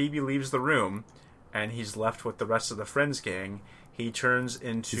 whenever Phoebe leaves the room and he's left with the rest of the Friends gang, he turns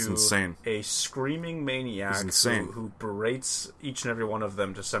into He's insane. a screaming maniac He's insane. who berates each and every one of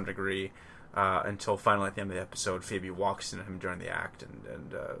them to some degree until finally at the end of the episode Phoebe walks into him during the act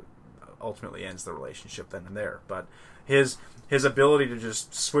and ultimately ends the relationship then and there. But his ability to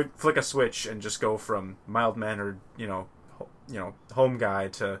just flick a switch and just go from mild-mannered, home guy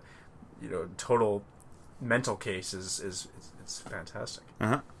to total mental case is fantastic.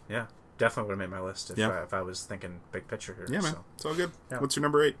 Uh-huh. Yeah, definitely would have made my list if I was thinking big picture here. Yeah, man. So. It's all good. Yeah. What's your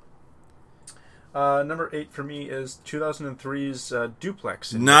number 8? Number 8 for me is 2003's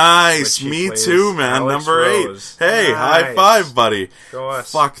Duplex. Nice! which he Me plays too, man. Alex Number Rose. 8. Hey, Nice. high five, buddy. Go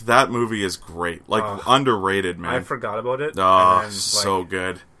us. Fuck, that movie is great. Like, underrated, man. I forgot about it. Oh, and then, so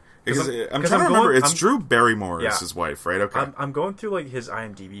good. Because I'm 'cause trying to remember. It's I'm- Drew Barrymore Yeah. is his wife, right? Okay. I'm going through his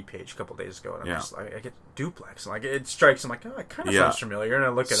IMDb page a couple days ago, and I'm Yeah. just I get Duplex, and it strikes. I'm like, oh, it kind of Yeah. sounds familiar, and I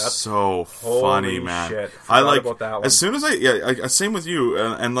look it up. So Holy funny, man. shit. I Forgot like about that one. as soon as same with you,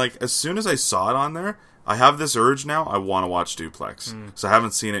 and like as soon as I saw it on there, I have this urge now. I want to watch Duplex. So I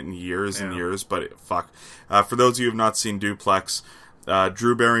haven't seen it in years and Yeah. years, but fuck. For those of you who have not seen Duplex,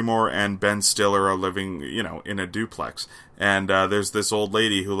 Drew Barrymore and Ben Stiller are living, in a duplex. And there's this old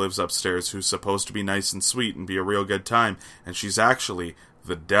lady who lives upstairs who's supposed to be nice and sweet and be a real good time, and she's actually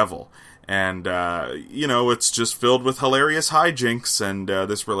the devil. And, it's just filled with hilarious hijinks and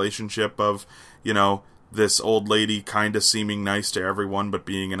this relationship of, this old lady kind of seeming nice to everyone but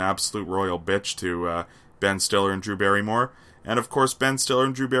being an absolute royal bitch to Ben Stiller and Drew Barrymore. And, of course, Ben Stiller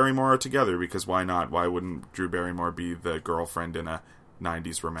and Drew Barrymore are together, because why not? Why wouldn't Drew Barrymore be the girlfriend in a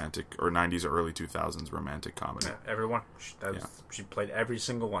 90s romantic, or 90s or early 2000s romantic comedy? Yeah, everyone. She played every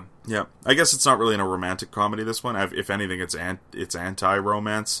single one. Yeah. I guess it's not really in a romantic comedy, this one. If anything, it's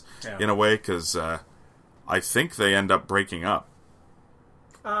anti-romance in a way, because I think they end up breaking up.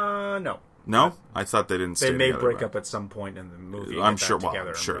 No. No? I thought they didn't stay They may together, break but up at some point in the movie. and I'm get sure, back together,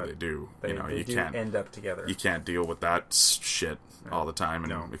 I'm sure but they do. They, you they do can't end up together. You can't deal with that shit all the time and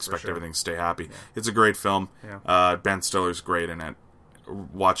No, for expect sure. everything to stay happy. It's a great film. Yeah. Ben Stiller's great in it.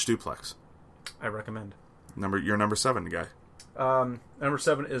 Watch Duplex. I recommend. Your number 7 guy. Number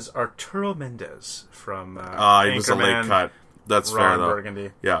 7 is Arturo Mendez from He was a late Anchorman, cut. That's Ron fair, though.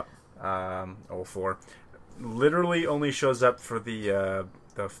 Burgundy. Yeah. 04. Literally only shows up for the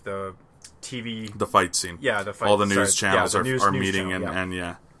TV. The fight scene. Yeah, the fight. All the news sorry, channels yeah, the are news meeting channel, and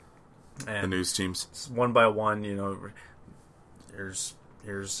the And news teams. it's one by one, here's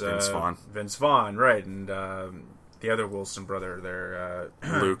Vince Vaughn, right, and the other Wilson brother there,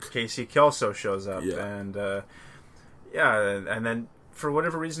 Luke. Casey Kelso shows up, Yeah. and and then for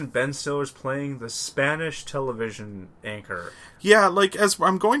whatever reason Ben Stiller's playing the Spanish television anchor. Yeah, like, as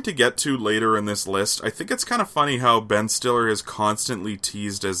I'm going to get to later in this list, I think it's kind of funny how Ben Stiller is constantly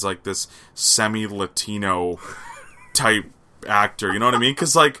teased as, like, this semi-Latino type actor, you know what I mean?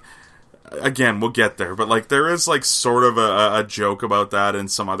 Because, like, again, we'll get there, but, like, there is, like, sort of a joke about that in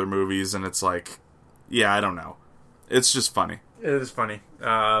some other movies, and it's like, yeah, I don't know. It's just funny. It is funny.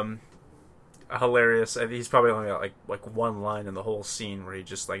 Hilarious. He's probably only got like one line in the whole scene where he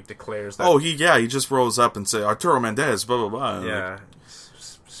just like declares that. Oh, he just rolls up and say Arturo Mendez, blah blah blah. Yeah, like,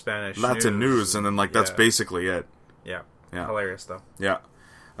 Spanish Latin news, and then like that's basically it. Yeah, Yeah. Hilarious though. Yeah.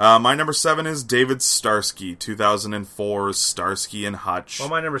 My number 7 is David Starsky, 2004's Starsky and Hutch. Well,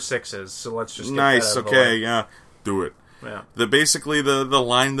 my number 6 is, so let's just get Nice, that out of okay, the way. yeah. Do it. Yeah. Basically the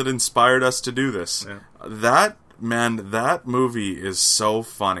line that inspired us to do this. Yeah. That movie is so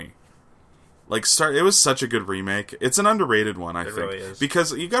funny. Like, it was such a good remake. It's an underrated one, I think. Really is.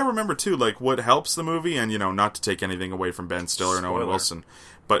 Because you gotta remember, too, like, what helps the movie, and, not to take anything away from Ben Stiller and Owen Spoiler. Wilson,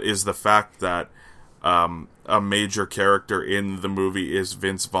 but is the fact that a major character in the movie is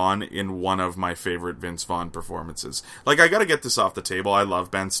Vince Vaughn in one of my favorite Vince Vaughn performances. Like, I gotta get this off the table. I love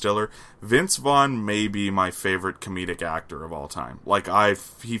Ben Stiller. Vince Vaughn may be my favorite comedic actor of all time. Like,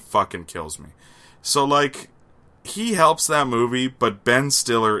 he fucking kills me. So, like, he helps that movie, but Ben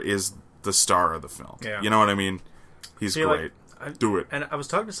Stiller is the star of the film. Yeah. You know what I mean? He's See, great. Do it. And I was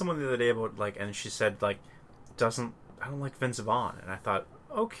talking to someone the other day about and she said I don't like Vince Vaughn, and I thought,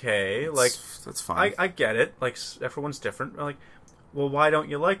 okay, That's fine. I get it. Like, everyone's different. I'm like, well, why don't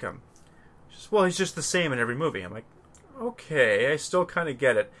you like him? She says, well, he's just the same in every movie. I'm like, okay, I still kind of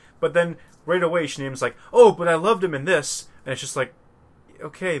get it. But then right away she names oh, but I loved him in this, and it's just like,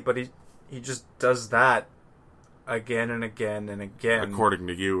 okay, but he just does that again and again and again. According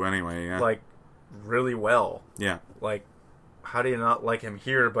to you, anyway. Yeah. Like, really well. Yeah. Like, how do you not like him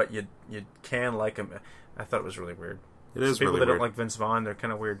here, but you can like him? I thought it was really weird. It is People really that don't weird. like Vince Vaughn, they're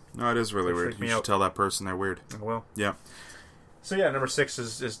kind of weird. No, it is really They weird. freak You me should out. tell that person they're weird. Oh, well. Yeah. So yeah, number 6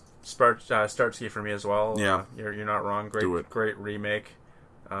 is Starsky for me as well. Yeah. You're not wrong. Great, Do it. Great remake.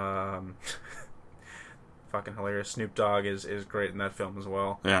 Fucking hilarious. Snoop Dogg is great in that film as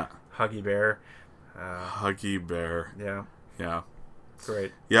well. Yeah. Huggy Bear. Huggy Bear. Yeah. Yeah.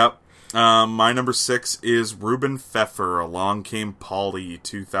 Great. Yep. My number 6 is Ruben Pfeffer, Along Came Polly,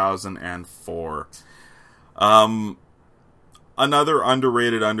 2004. Another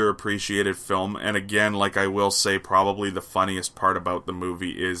underrated, underappreciated film, and again, like I will say, probably the funniest part about the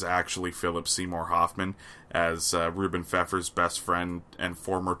movie is actually Philip Seymour Hoffman as Ruben Pfeffer's best friend and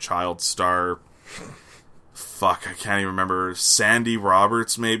former child star. Fuck, I can't even remember. Sandy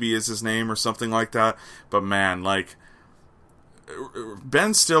Roberts, maybe, is his name, or something like that. But man, like,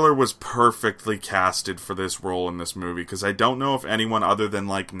 Ben Stiller was perfectly casted for this role in this movie, because I don't know if anyone other than,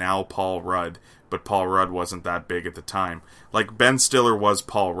 like, now Paul Rudd, but Paul Rudd wasn't that big at the time. Like, Ben Stiller was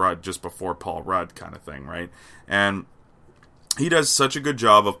Paul Rudd just before Paul Rudd kind of thing, right? And he does such a good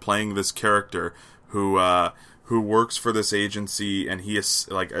job of playing this character who works for this agency, and he is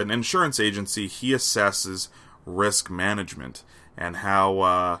like an insurance agency. He assesses risk management and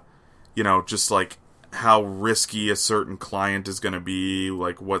how just like how risky a certain client is going to be,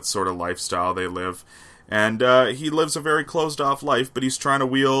 like what sort of lifestyle they live. And he lives a very closed off life, but he's trying to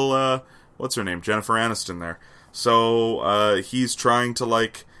wheel what's her name, Jennifer Aniston there. So he's trying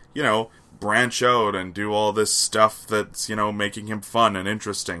to branch out and do all this stuff that's making him fun and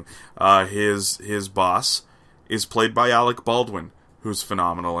interesting. His boss is played by Alec Baldwin, who's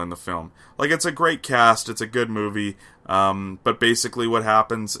phenomenal in the film. Like, it's a great cast, it's a good movie, but basically what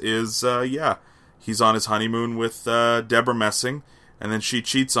happens is, he's on his honeymoon with Deborah Messing, and then she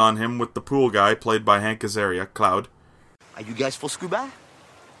cheats on him with the pool guy, played by Hank Azaria, Cloud. Are you guys for scuba?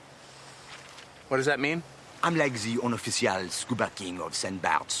 What does that mean? I'm like the unofficial scuba king of St.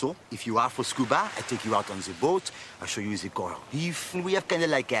 Bart. So, if you are for scuba, I take you out on the boat, I show you the coral reef, and we have kind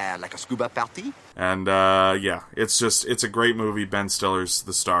of like a scuba party. And, it's a great movie. Ben Stiller's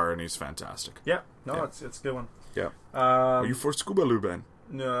the star, and he's fantastic. Yeah. No, it's a good one. Yeah. Are you for scuba, Lou, Ben?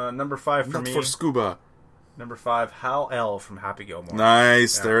 Number 5 for Not me. for scuba. Number 5, Hal L. from Happy Gilmore.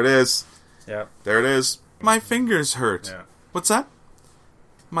 Nice. Yeah. There it is. Yeah. There it is. My fingers hurt. Yeah. What's that?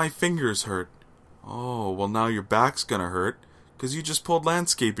 My fingers hurt. Oh, well now your back's gonna hurt, because you just pulled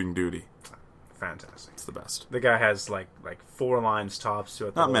landscaping duty. Fantastic. It's the best. The guy has like 4 lines tops to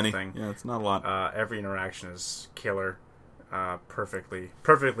it. Not many. Yeah, it's not a lot. Every interaction is killer. Perfectly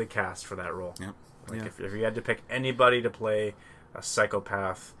cast for that role. Yep. Like if you had to pick anybody to play a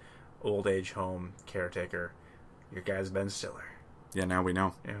psychopath, old age home caretaker, your guy's Ben Stiller. Yeah, now we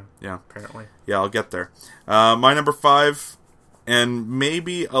know. Yeah. Apparently. Yeah, I'll get there. My number 5, and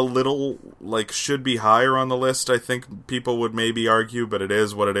maybe a little, should be higher on the list, I think people would maybe argue, but it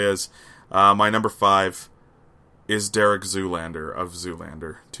is what it is. My number 5 is Derek Zoolander of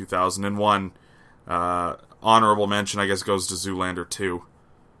Zoolander, 2001. Honorable mention, I guess, goes to Zoolander 2,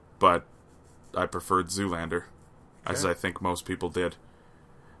 but I preferred Zoolander, as I think most people did.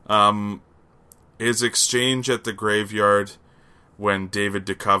 His exchange at the graveyard when David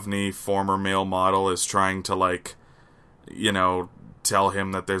Duchovny, former male model, is trying to, tell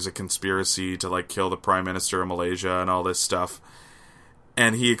him that there's a conspiracy to, kill the Prime Minister of Malaysia and all this stuff.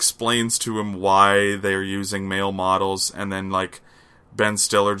 And he explains to him why they're using male models, and then, Ben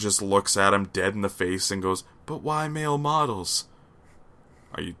Stiller just looks at him dead in the face and goes, "But why male models?"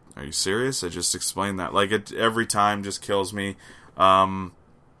 Are you serious? I just explained that. It every time just kills me. I've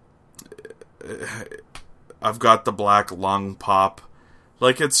got the black lung pop.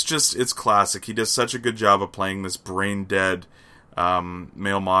 It's classic. He does such a good job of playing this brain dead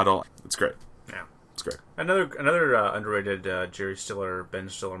male model. It's great. Yeah, it's great. Another underrated Ben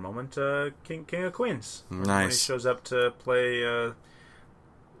Stiller moment. King of Queens. Nice. When he shows up to play.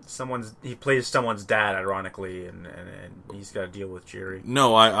 He plays someone's dad, ironically, and he's got to deal with Jerry.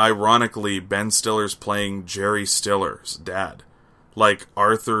 No, ironically, Ben Stiller's playing Jerry Stiller's dad.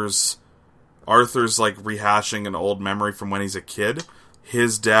 Arthur's rehashing an old memory from when he's a kid.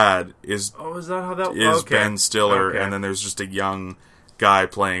 His dad is... Oh, is that how that... Is okay. Ben Stiller, okay. And then there's just a young guy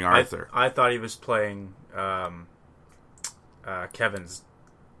playing Arthur. I thought he was playing Kevin's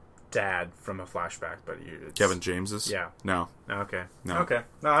dad from a flashback, but Kevin James's? Yeah. No. Okay. No. Okay.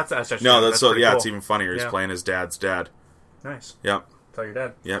 No, that's actually... No, that's so... pretty Yeah, cool. it's even funnier. He's playing his dad's dad. Nice. Yep. Tell your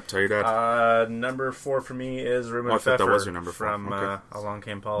dad. Yep, tell your dad. Number 4 for me is Ruben I thought Pfeffer that was your number 4. from Okay. Along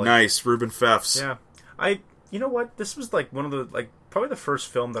Came Polly. Nice, Ruben Pfeffs. Yeah. You know what? This was one of the probably the first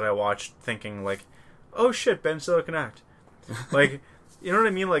film that I watched thinking oh shit, Ben Stiller can act. You know what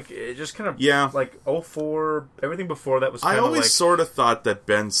I mean? It just kind of 04, everything before that was kind of I always sort of thought that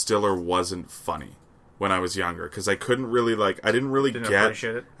Ben Stiller wasn't funny when I was younger, because I couldn't really I didn't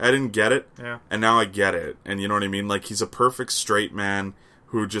appreciate it. I didn't get it. Yeah. And now I get it. And you know what I mean? He's a perfect straight man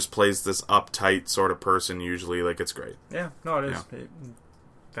who just plays this uptight sort of person usually. It's great. Yeah. No, it is.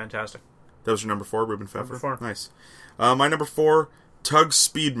 Fantastic. That was your number 4, Ruben Pfeffer? Number 4. Nice. My number 4, Tug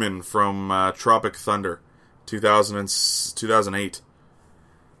Speedman from Tropic Thunder, 2008.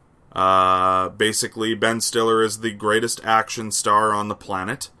 Basically, Ben Stiller is the greatest action star on the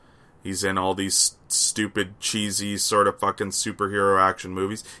planet. He's in all these stupid, cheesy, sort of fucking superhero action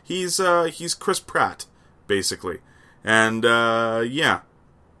movies. He's Chris Pratt, basically. And, yeah.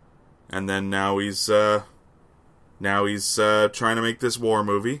 And then now he's trying to make this war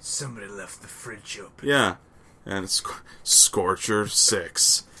movie. Somebody left the fridge open. Yeah. And it's Scorcher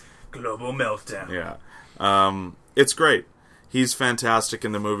 6. Global meltdown. Yeah. It's great. He's fantastic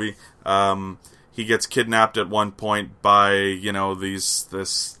in the movie. He gets kidnapped at one point by,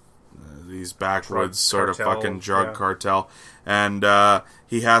 these backwoods sort of fucking drug cartel. And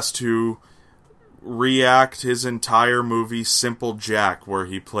he has to react his entire movie Simple Jack, where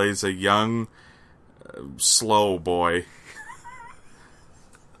he plays a young, slow boy.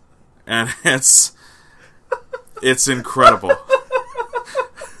 And it's incredible.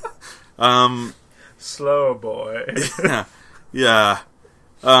 Slow boy. Yeah.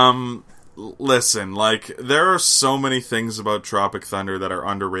 Listen, there are so many things about Tropic Thunder that are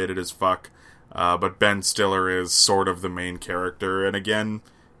underrated as fuck, but Ben Stiller is sort of the main character, and again,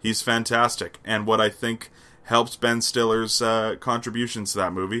 he's fantastic. And what I think helps Ben Stiller's contributions to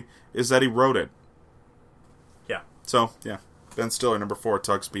that movie is that he wrote it. Yeah. So, yeah. Ben Stiller, number 4,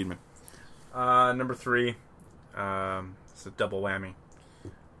 Tug Speedman. Number 3, it's a double whammy.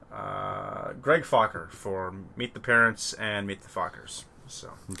 Greg Fokker for Meet the Parents and Meet the Fockers.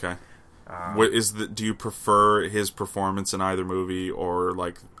 So okay, do you prefer his performance in either movie, or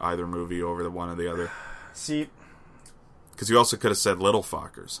either movie over the one or the other? See, because you also could have said Little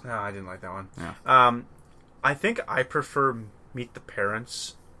Fockers. No, I didn't like that one. Yeah. I think I prefer Meet the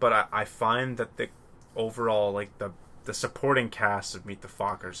Parents, but I find that the overall the supporting cast of Meet the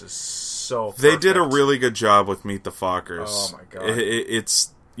Fockers is so perfect. They did a really good job with Meet the Fockers. Oh my god,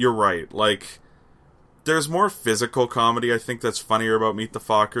 it's you're right. there's more physical comedy, I think, that's funnier about Meet the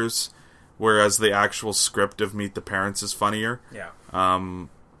Fockers, whereas the actual script of Meet the Parents is funnier. Yeah.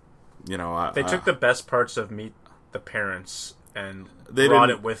 You know, They took the best parts of Meet the Parents and They brought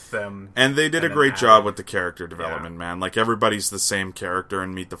didn't- it with them. and they did a then great added- job with the character development, man. Like, everybody's the same character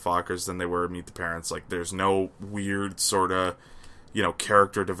in Meet the Fockers than they were in Meet the Parents. Like, there's no weird sort of, you know,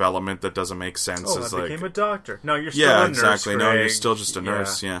 character development that doesn't make sense. Oh, as I like, became a doctor. No, you're still yeah, a nurse, exactly. No, you're Greg. still just a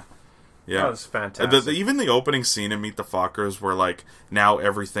nurse. Yeah. Yeah. That was fantastic. Even the opening scene in Meet the Fockers, where like now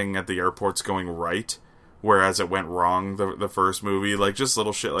everything at the airport's going right, whereas it went wrong the first movie. Like, just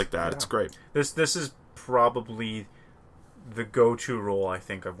little shit like that. It's great. This is probably the go-to role I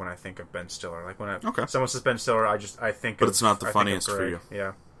think of when I think of Ben Stiller. Like when Okay. someone says Ben Stiller, I think. But of, it's not the I think of funniest for Greg. you.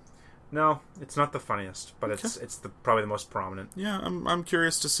 Yeah. No, it's not the funniest, but it's probably the most prominent. Yeah, I'm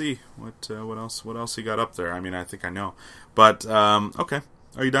curious to see what else he got up there. I mean, I think I know, but okay.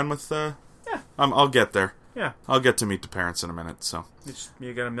 Are you done with? Yeah. I'll get there. Yeah. I'll get to Meet the Parents in a minute. So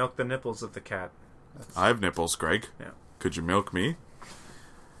You gotta milk the nipples of the cat. I have nipples, Greg. Yeah. Could you milk me?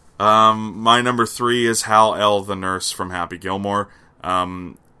 My number 3 is Hal L, the nurse from Happy Gilmore.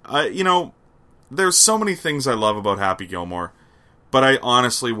 There's so many things I love about Happy Gilmore, but I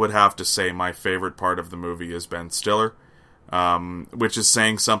honestly would have to say my favorite part of the movie is Ben Stiller, which is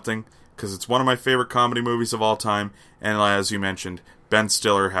saying something, because it's one of my favorite comedy movies of all time, and as you mentioned, Ben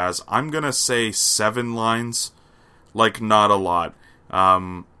Stiller has, I'm gonna say 7 lines, like, not a lot.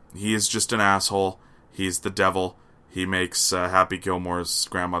 He is just an asshole. He's the devil. He makes Happy Gilmore's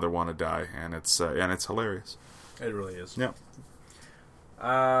grandmother want to die, and it's hilarious. It really is. Yeah,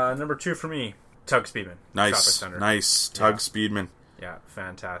 Number 2 for me, Tug Speedman. nice, Tropic Thunder. nice. Tug Yeah. Speedman. Yeah,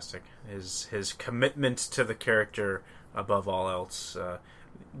 fantastic. His commitment to the character above all else.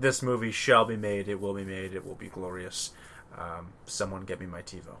 This movie shall be made. It will be made. It will be glorious. Someone get me my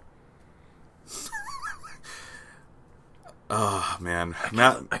TiVo. Oh man,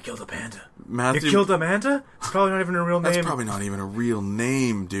 I killed a panda. Matthew. You killed Amanda? It's probably not even a real name. That's probably not even a real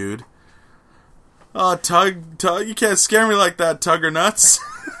name, dude. Oh, Tug, you can't scare me like that, Tugger Nuts.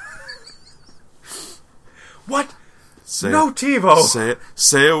 What? Say No it. TiVo.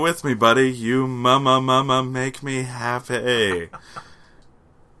 Say it with me, buddy. You mama make me happy.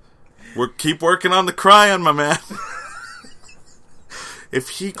 Keep working on the crying, my man. If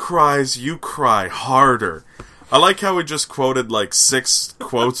he cries, you cry harder. I like how we just quoted like 6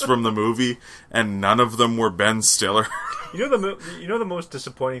 quotes from the movie, and none of them were Ben Stiller. You know the most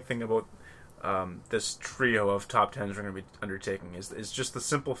disappointing thing about this trio of top 10s we're going to be undertaking is just the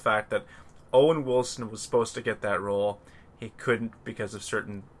simple fact that Owen Wilson was supposed to get that role. He couldn't because of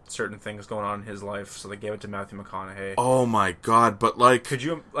certain things going on in his life, so they gave it to Matthew McConaughey. Oh my god, but like... Could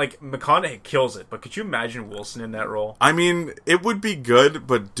you, McConaughey kills it, but could you imagine Wilson in that role? I mean, it would be good,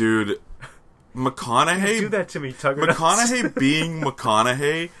 but dude, McConaughey... Do that to me, Tugger Nuts. McConaughey being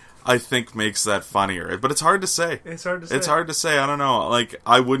McConaughey, I think makes that funnier. But it's hard to say. It's hard to say. It's hard to say. I don't know. Like,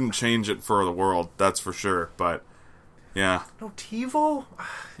 I wouldn't change it for the world, that's for sure. But, yeah. No TiVo?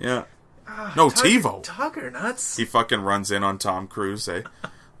 Yeah. No, TiVo. Tugger Nuts. He fucking runs in on Tom Cruise, eh?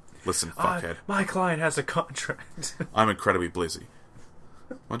 Listen, fuckhead. My client has a contract. I'm incredibly busy.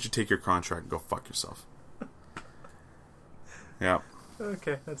 Why don't you take your contract and go fuck yourself? Yeah.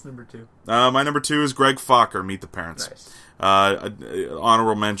 Okay, that's number 2. My number 2 is Greg Focker, Meet the Parents. Nice.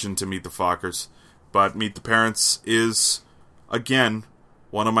 Honorable mention to Meet the Fockers. But Meet the Parents is, again,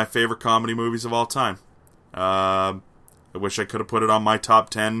 one of my favorite comedy movies of all time. I wish I could have put it on my top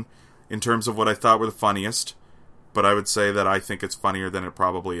 10 in terms of what I thought were the funniest. But I would say that I think it's funnier than it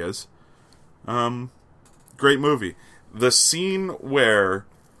probably is. Great movie. The scene where...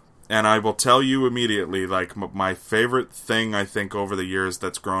 And I will tell you immediately, like, my favorite thing, I think, over the years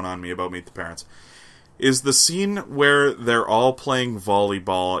that's grown on me about Meet the Parents is the scene where they're all playing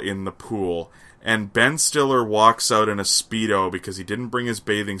volleyball in the pool, and Ben Stiller walks out in a Speedo because he didn't bring his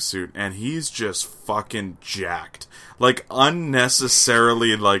bathing suit, and he's just fucking jacked. Like,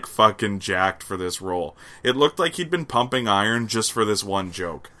 unnecessarily, like, fucking jacked for this role. It looked like he'd been pumping iron just for this one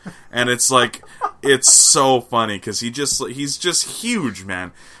joke. And it's like, it's so funny, because he's just huge,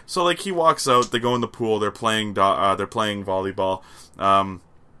 man. So, like, he walks out, they go in the pool, they're playing volleyball,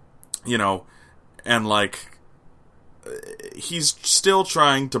 and, like, he's still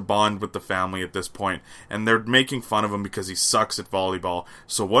trying to bond with the family at this point, and they're making fun of him because he sucks at volleyball.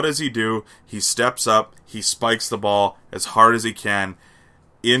 So what does he do? He steps up, he spikes the ball as hard as he can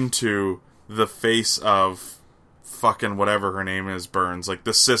into the face of fucking whatever her name is, Burns, like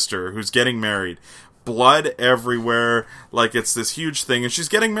the sister who's getting married. Blood everywhere, like it's this huge thing, and she's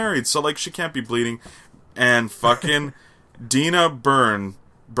getting married, so like she can't be bleeding. And fucking Dina Byrne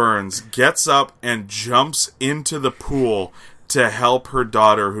Burns gets up and jumps into the pool to help her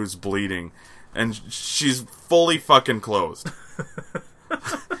daughter who's bleeding. And she's fully fucking clothed.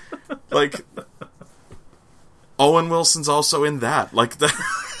 Like, Owen Wilson's also in that. Like,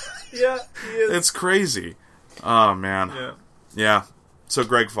 Yeah, he is. it's crazy. Oh, man. Yeah, Yeah. So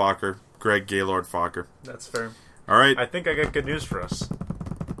Greg Gaylord Fokker. that's fair. All right. I think I got good news for us.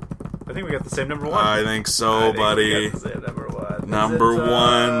 I think we got the same number one. I think so, I think we buddy. got the same number one. Number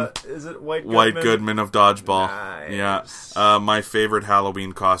one. Is it White Goodman? White Goodman of Dodgeball. Nice. Yeah. My favorite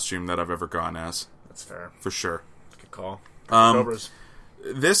Halloween costume that I've ever gone as. That's fair. For sure. Good call. Um, Cobras.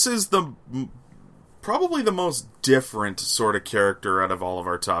 This is probably the most different sort of character out of all of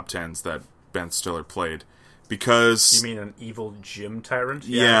our top tens that Ben Stiller played. Because... You mean an evil gym tyrant?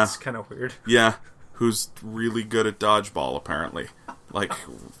 Yeah. It's kind of weird. Yeah. Who's really good at dodgeball, apparently. Like,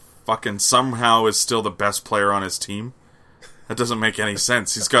 fucking somehow is still the best player on his team. That doesn't make any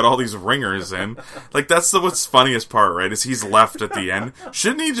sense. He's got all these ringers in. Like, that's what's funniest part, right? Is he's left at the end.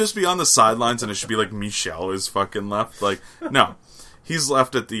 Shouldn't he just be on the sidelines and it should be like Michelle is fucking left? Like, no. He's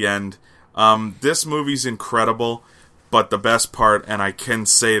left at the end. This movie's incredible, but the best part, and I can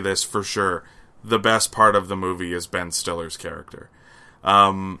say this for sure, the best part of the movie is Ben Stiller's character.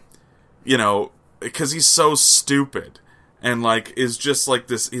 You know, because he's so stupid. And, like, is just like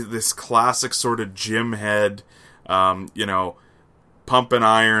this classic sort of gym head, you know, pumping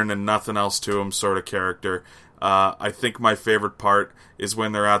iron and nothing else to him sort of character. I think my favorite part is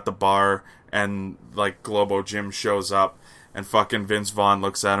when they're at the bar and, like, Globo Jim shows up and fucking Vince Vaughn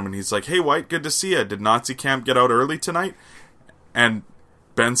looks at him and he's like, "Hey, White, good to see you. Did Nazi Camp get out early tonight?" And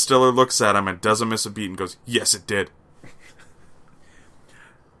Ben Stiller looks at him and doesn't miss a beat and goes, "Yes, it did."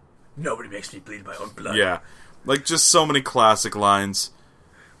 Nobody makes me bleed my own blood. Yeah. Like, just so many classic lines.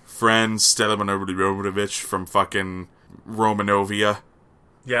 Friend Stellan Romanovich from fucking Romanovia.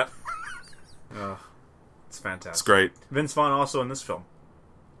 Yeah. Oh, it's fantastic. It's great. Vince Vaughn also in this film.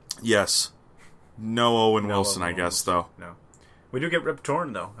 Yes. No Owen No Wilson, Owen I guess, Wilson. though. No. We do get Rip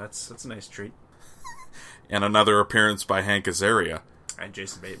Torn, though. That's a nice treat. And another appearance by Hank Azaria. And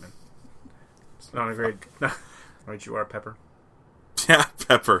Jason Bateman. It's not a great... Right, you are, Pepper. Yeah,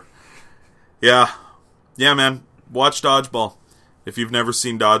 Pepper. Yeah. Yeah, man. Watch Dodgeball. If you've never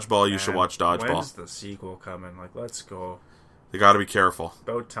seen Dodgeball, you should watch Dodgeball. When's the sequel coming? Like, let's go. They gotta be careful.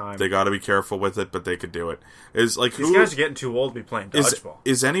 About time. They gotta be careful with it, but they could do it. Is like These guys are getting too old to be playing dodgeball.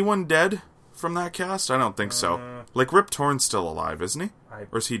 Is anyone dead from that cast? I don't think so. Like, Rip Torn's still alive, isn't he?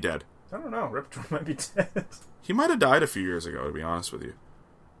 Or is he dead? I don't know. Rip Torn might be dead. He might have died a few years ago, to be honest with you.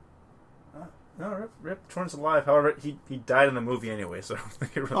 No, Rip Torn's alive. However, he died in the movie anyway, so I don't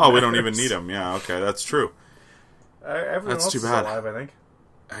think it really Oh, we don't even matters. need him. Yeah, okay, that's true. Everyone That's else too is bad. alive, I think.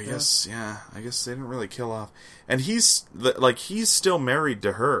 I guess, yeah. I guess they didn't really kill off. And he's still married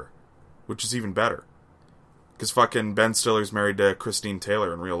to her, which is even better. Because fucking Ben Stiller's married to Christine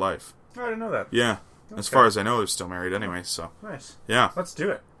Taylor in real life. Oh, I didn't know that. Yeah. As far as I know, they're still married anyway, so. Nice. Yeah. Let's do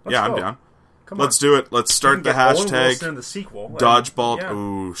it. Yeah, go. I'm down. Come on. Let's do it. Let's start We the can get Owen Wilson hashtag in the sequel. and- Dodgeball. Yeah.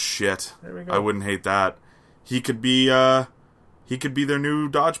 Ooh, shit. There we go. I wouldn't hate that. He could be their new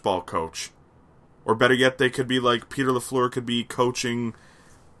dodgeball coach. Or better yet, they could be like Peter LaFleur could be coaching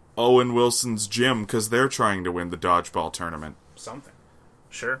Owen Wilson's gym because they're trying to win the dodgeball tournament. Something.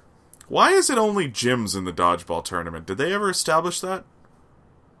 Sure. Why is it only gyms in the dodgeball tournament? Did they ever establish that?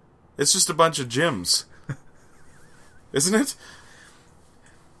 It's just a bunch of gyms. Isn't it?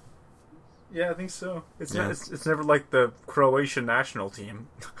 Yeah, I think so. It's Yeah. it's never like the Croatian national team.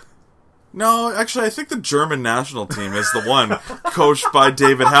 No, actually, I think the German national team is the one coached by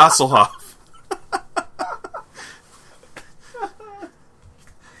David Hasselhoff.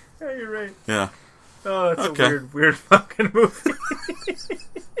 Yeah, you're right. Yeah. Oh, that's Okay. a weird fucking movie.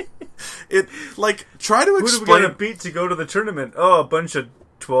 It, like, try to Who do we explain... gotta beat to go to the tournament? Oh, a bunch of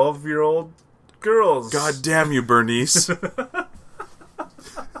 12-year-old girls. God damn you, Bernice.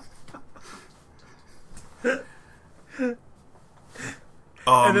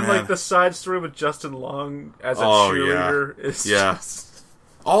 Oh, And then, man. like, the side story with Justin Long as a Oh, cheerleader is Yeah. just...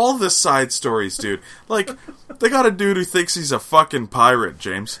 All the side stories, dude. Like, they got a dude who thinks he's a fucking pirate,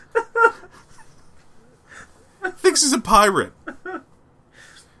 James. Thinks he's a pirate.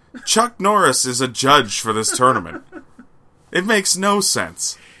 Chuck Norris is a judge for this tournament. It makes no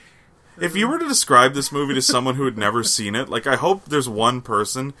sense. If you were to describe this movie to someone who had never seen it, like, I hope there's one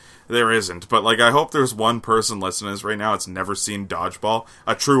person, there isn't, but, like, I hope there's one person listening to this right now that's never seen Dodgeball.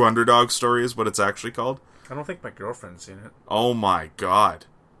 A True Underdog Story is what it's actually called. I don't think my girlfriend's seen it. Oh my god.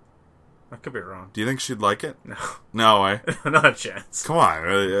 I could be wrong. Do you think she'd like it? No. No, eh? Not a chance. Come on.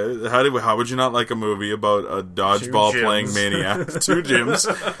 How would you not like a movie about a dodgeball playing maniac? Two gyms,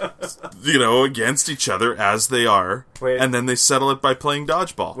 against each other as they are. Wait. And then they settle it by playing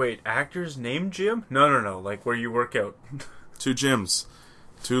dodgeball. Wait, actors named Jim? No. Like where you work out. Two gyms.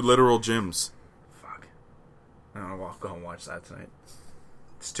 Two literal gyms. Fuck. I don't know. I'll go home and watch that tonight.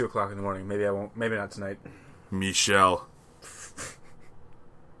 It's 2 o'clock in the morning. Maybe I won't. Maybe not tonight. Michelle.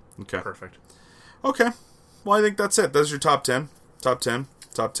 Okay. Perfect. Okay. Well, I think that's it. That's your top 10. Top 10.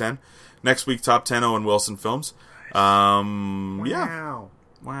 Next week, top 10 Owen Wilson films. Yeah.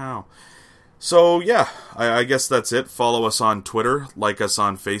 Wow. So, yeah, I guess that's it. Follow us on Twitter. Like us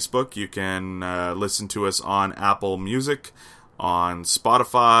on Facebook. You can listen to us on Apple Music, on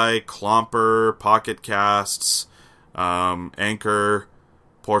Spotify, Clomper, Pocket Casts, Anchor,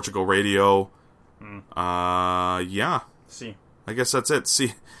 Portugal Radio. Yeah. See. I guess that's it.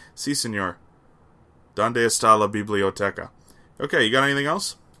 Si, senor. Donde está la biblioteca? Okay, you got anything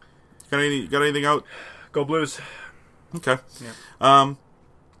else? Got anything out? Go Blues. Okay. Yeah.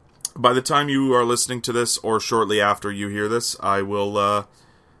 By the time you are listening to this, or shortly after you hear this, I will I'll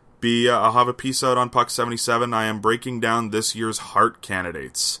have a piece out on Puck 77. I am breaking down this year's Hart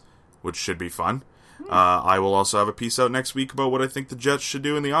candidates, which should be fun. I will also have a piece out next week about what I think the Jets should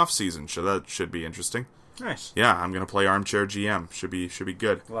do in the offseason. So that should be interesting. Nice. Yeah, I'm going to play armchair GM. Should be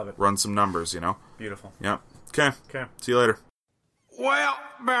good. Love it. Run some numbers, Beautiful. Yeah. Okay. See you later. Well,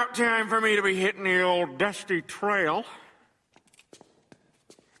 about time for me to be hitting the old dusty trail.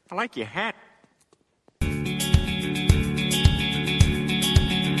 I like your hat,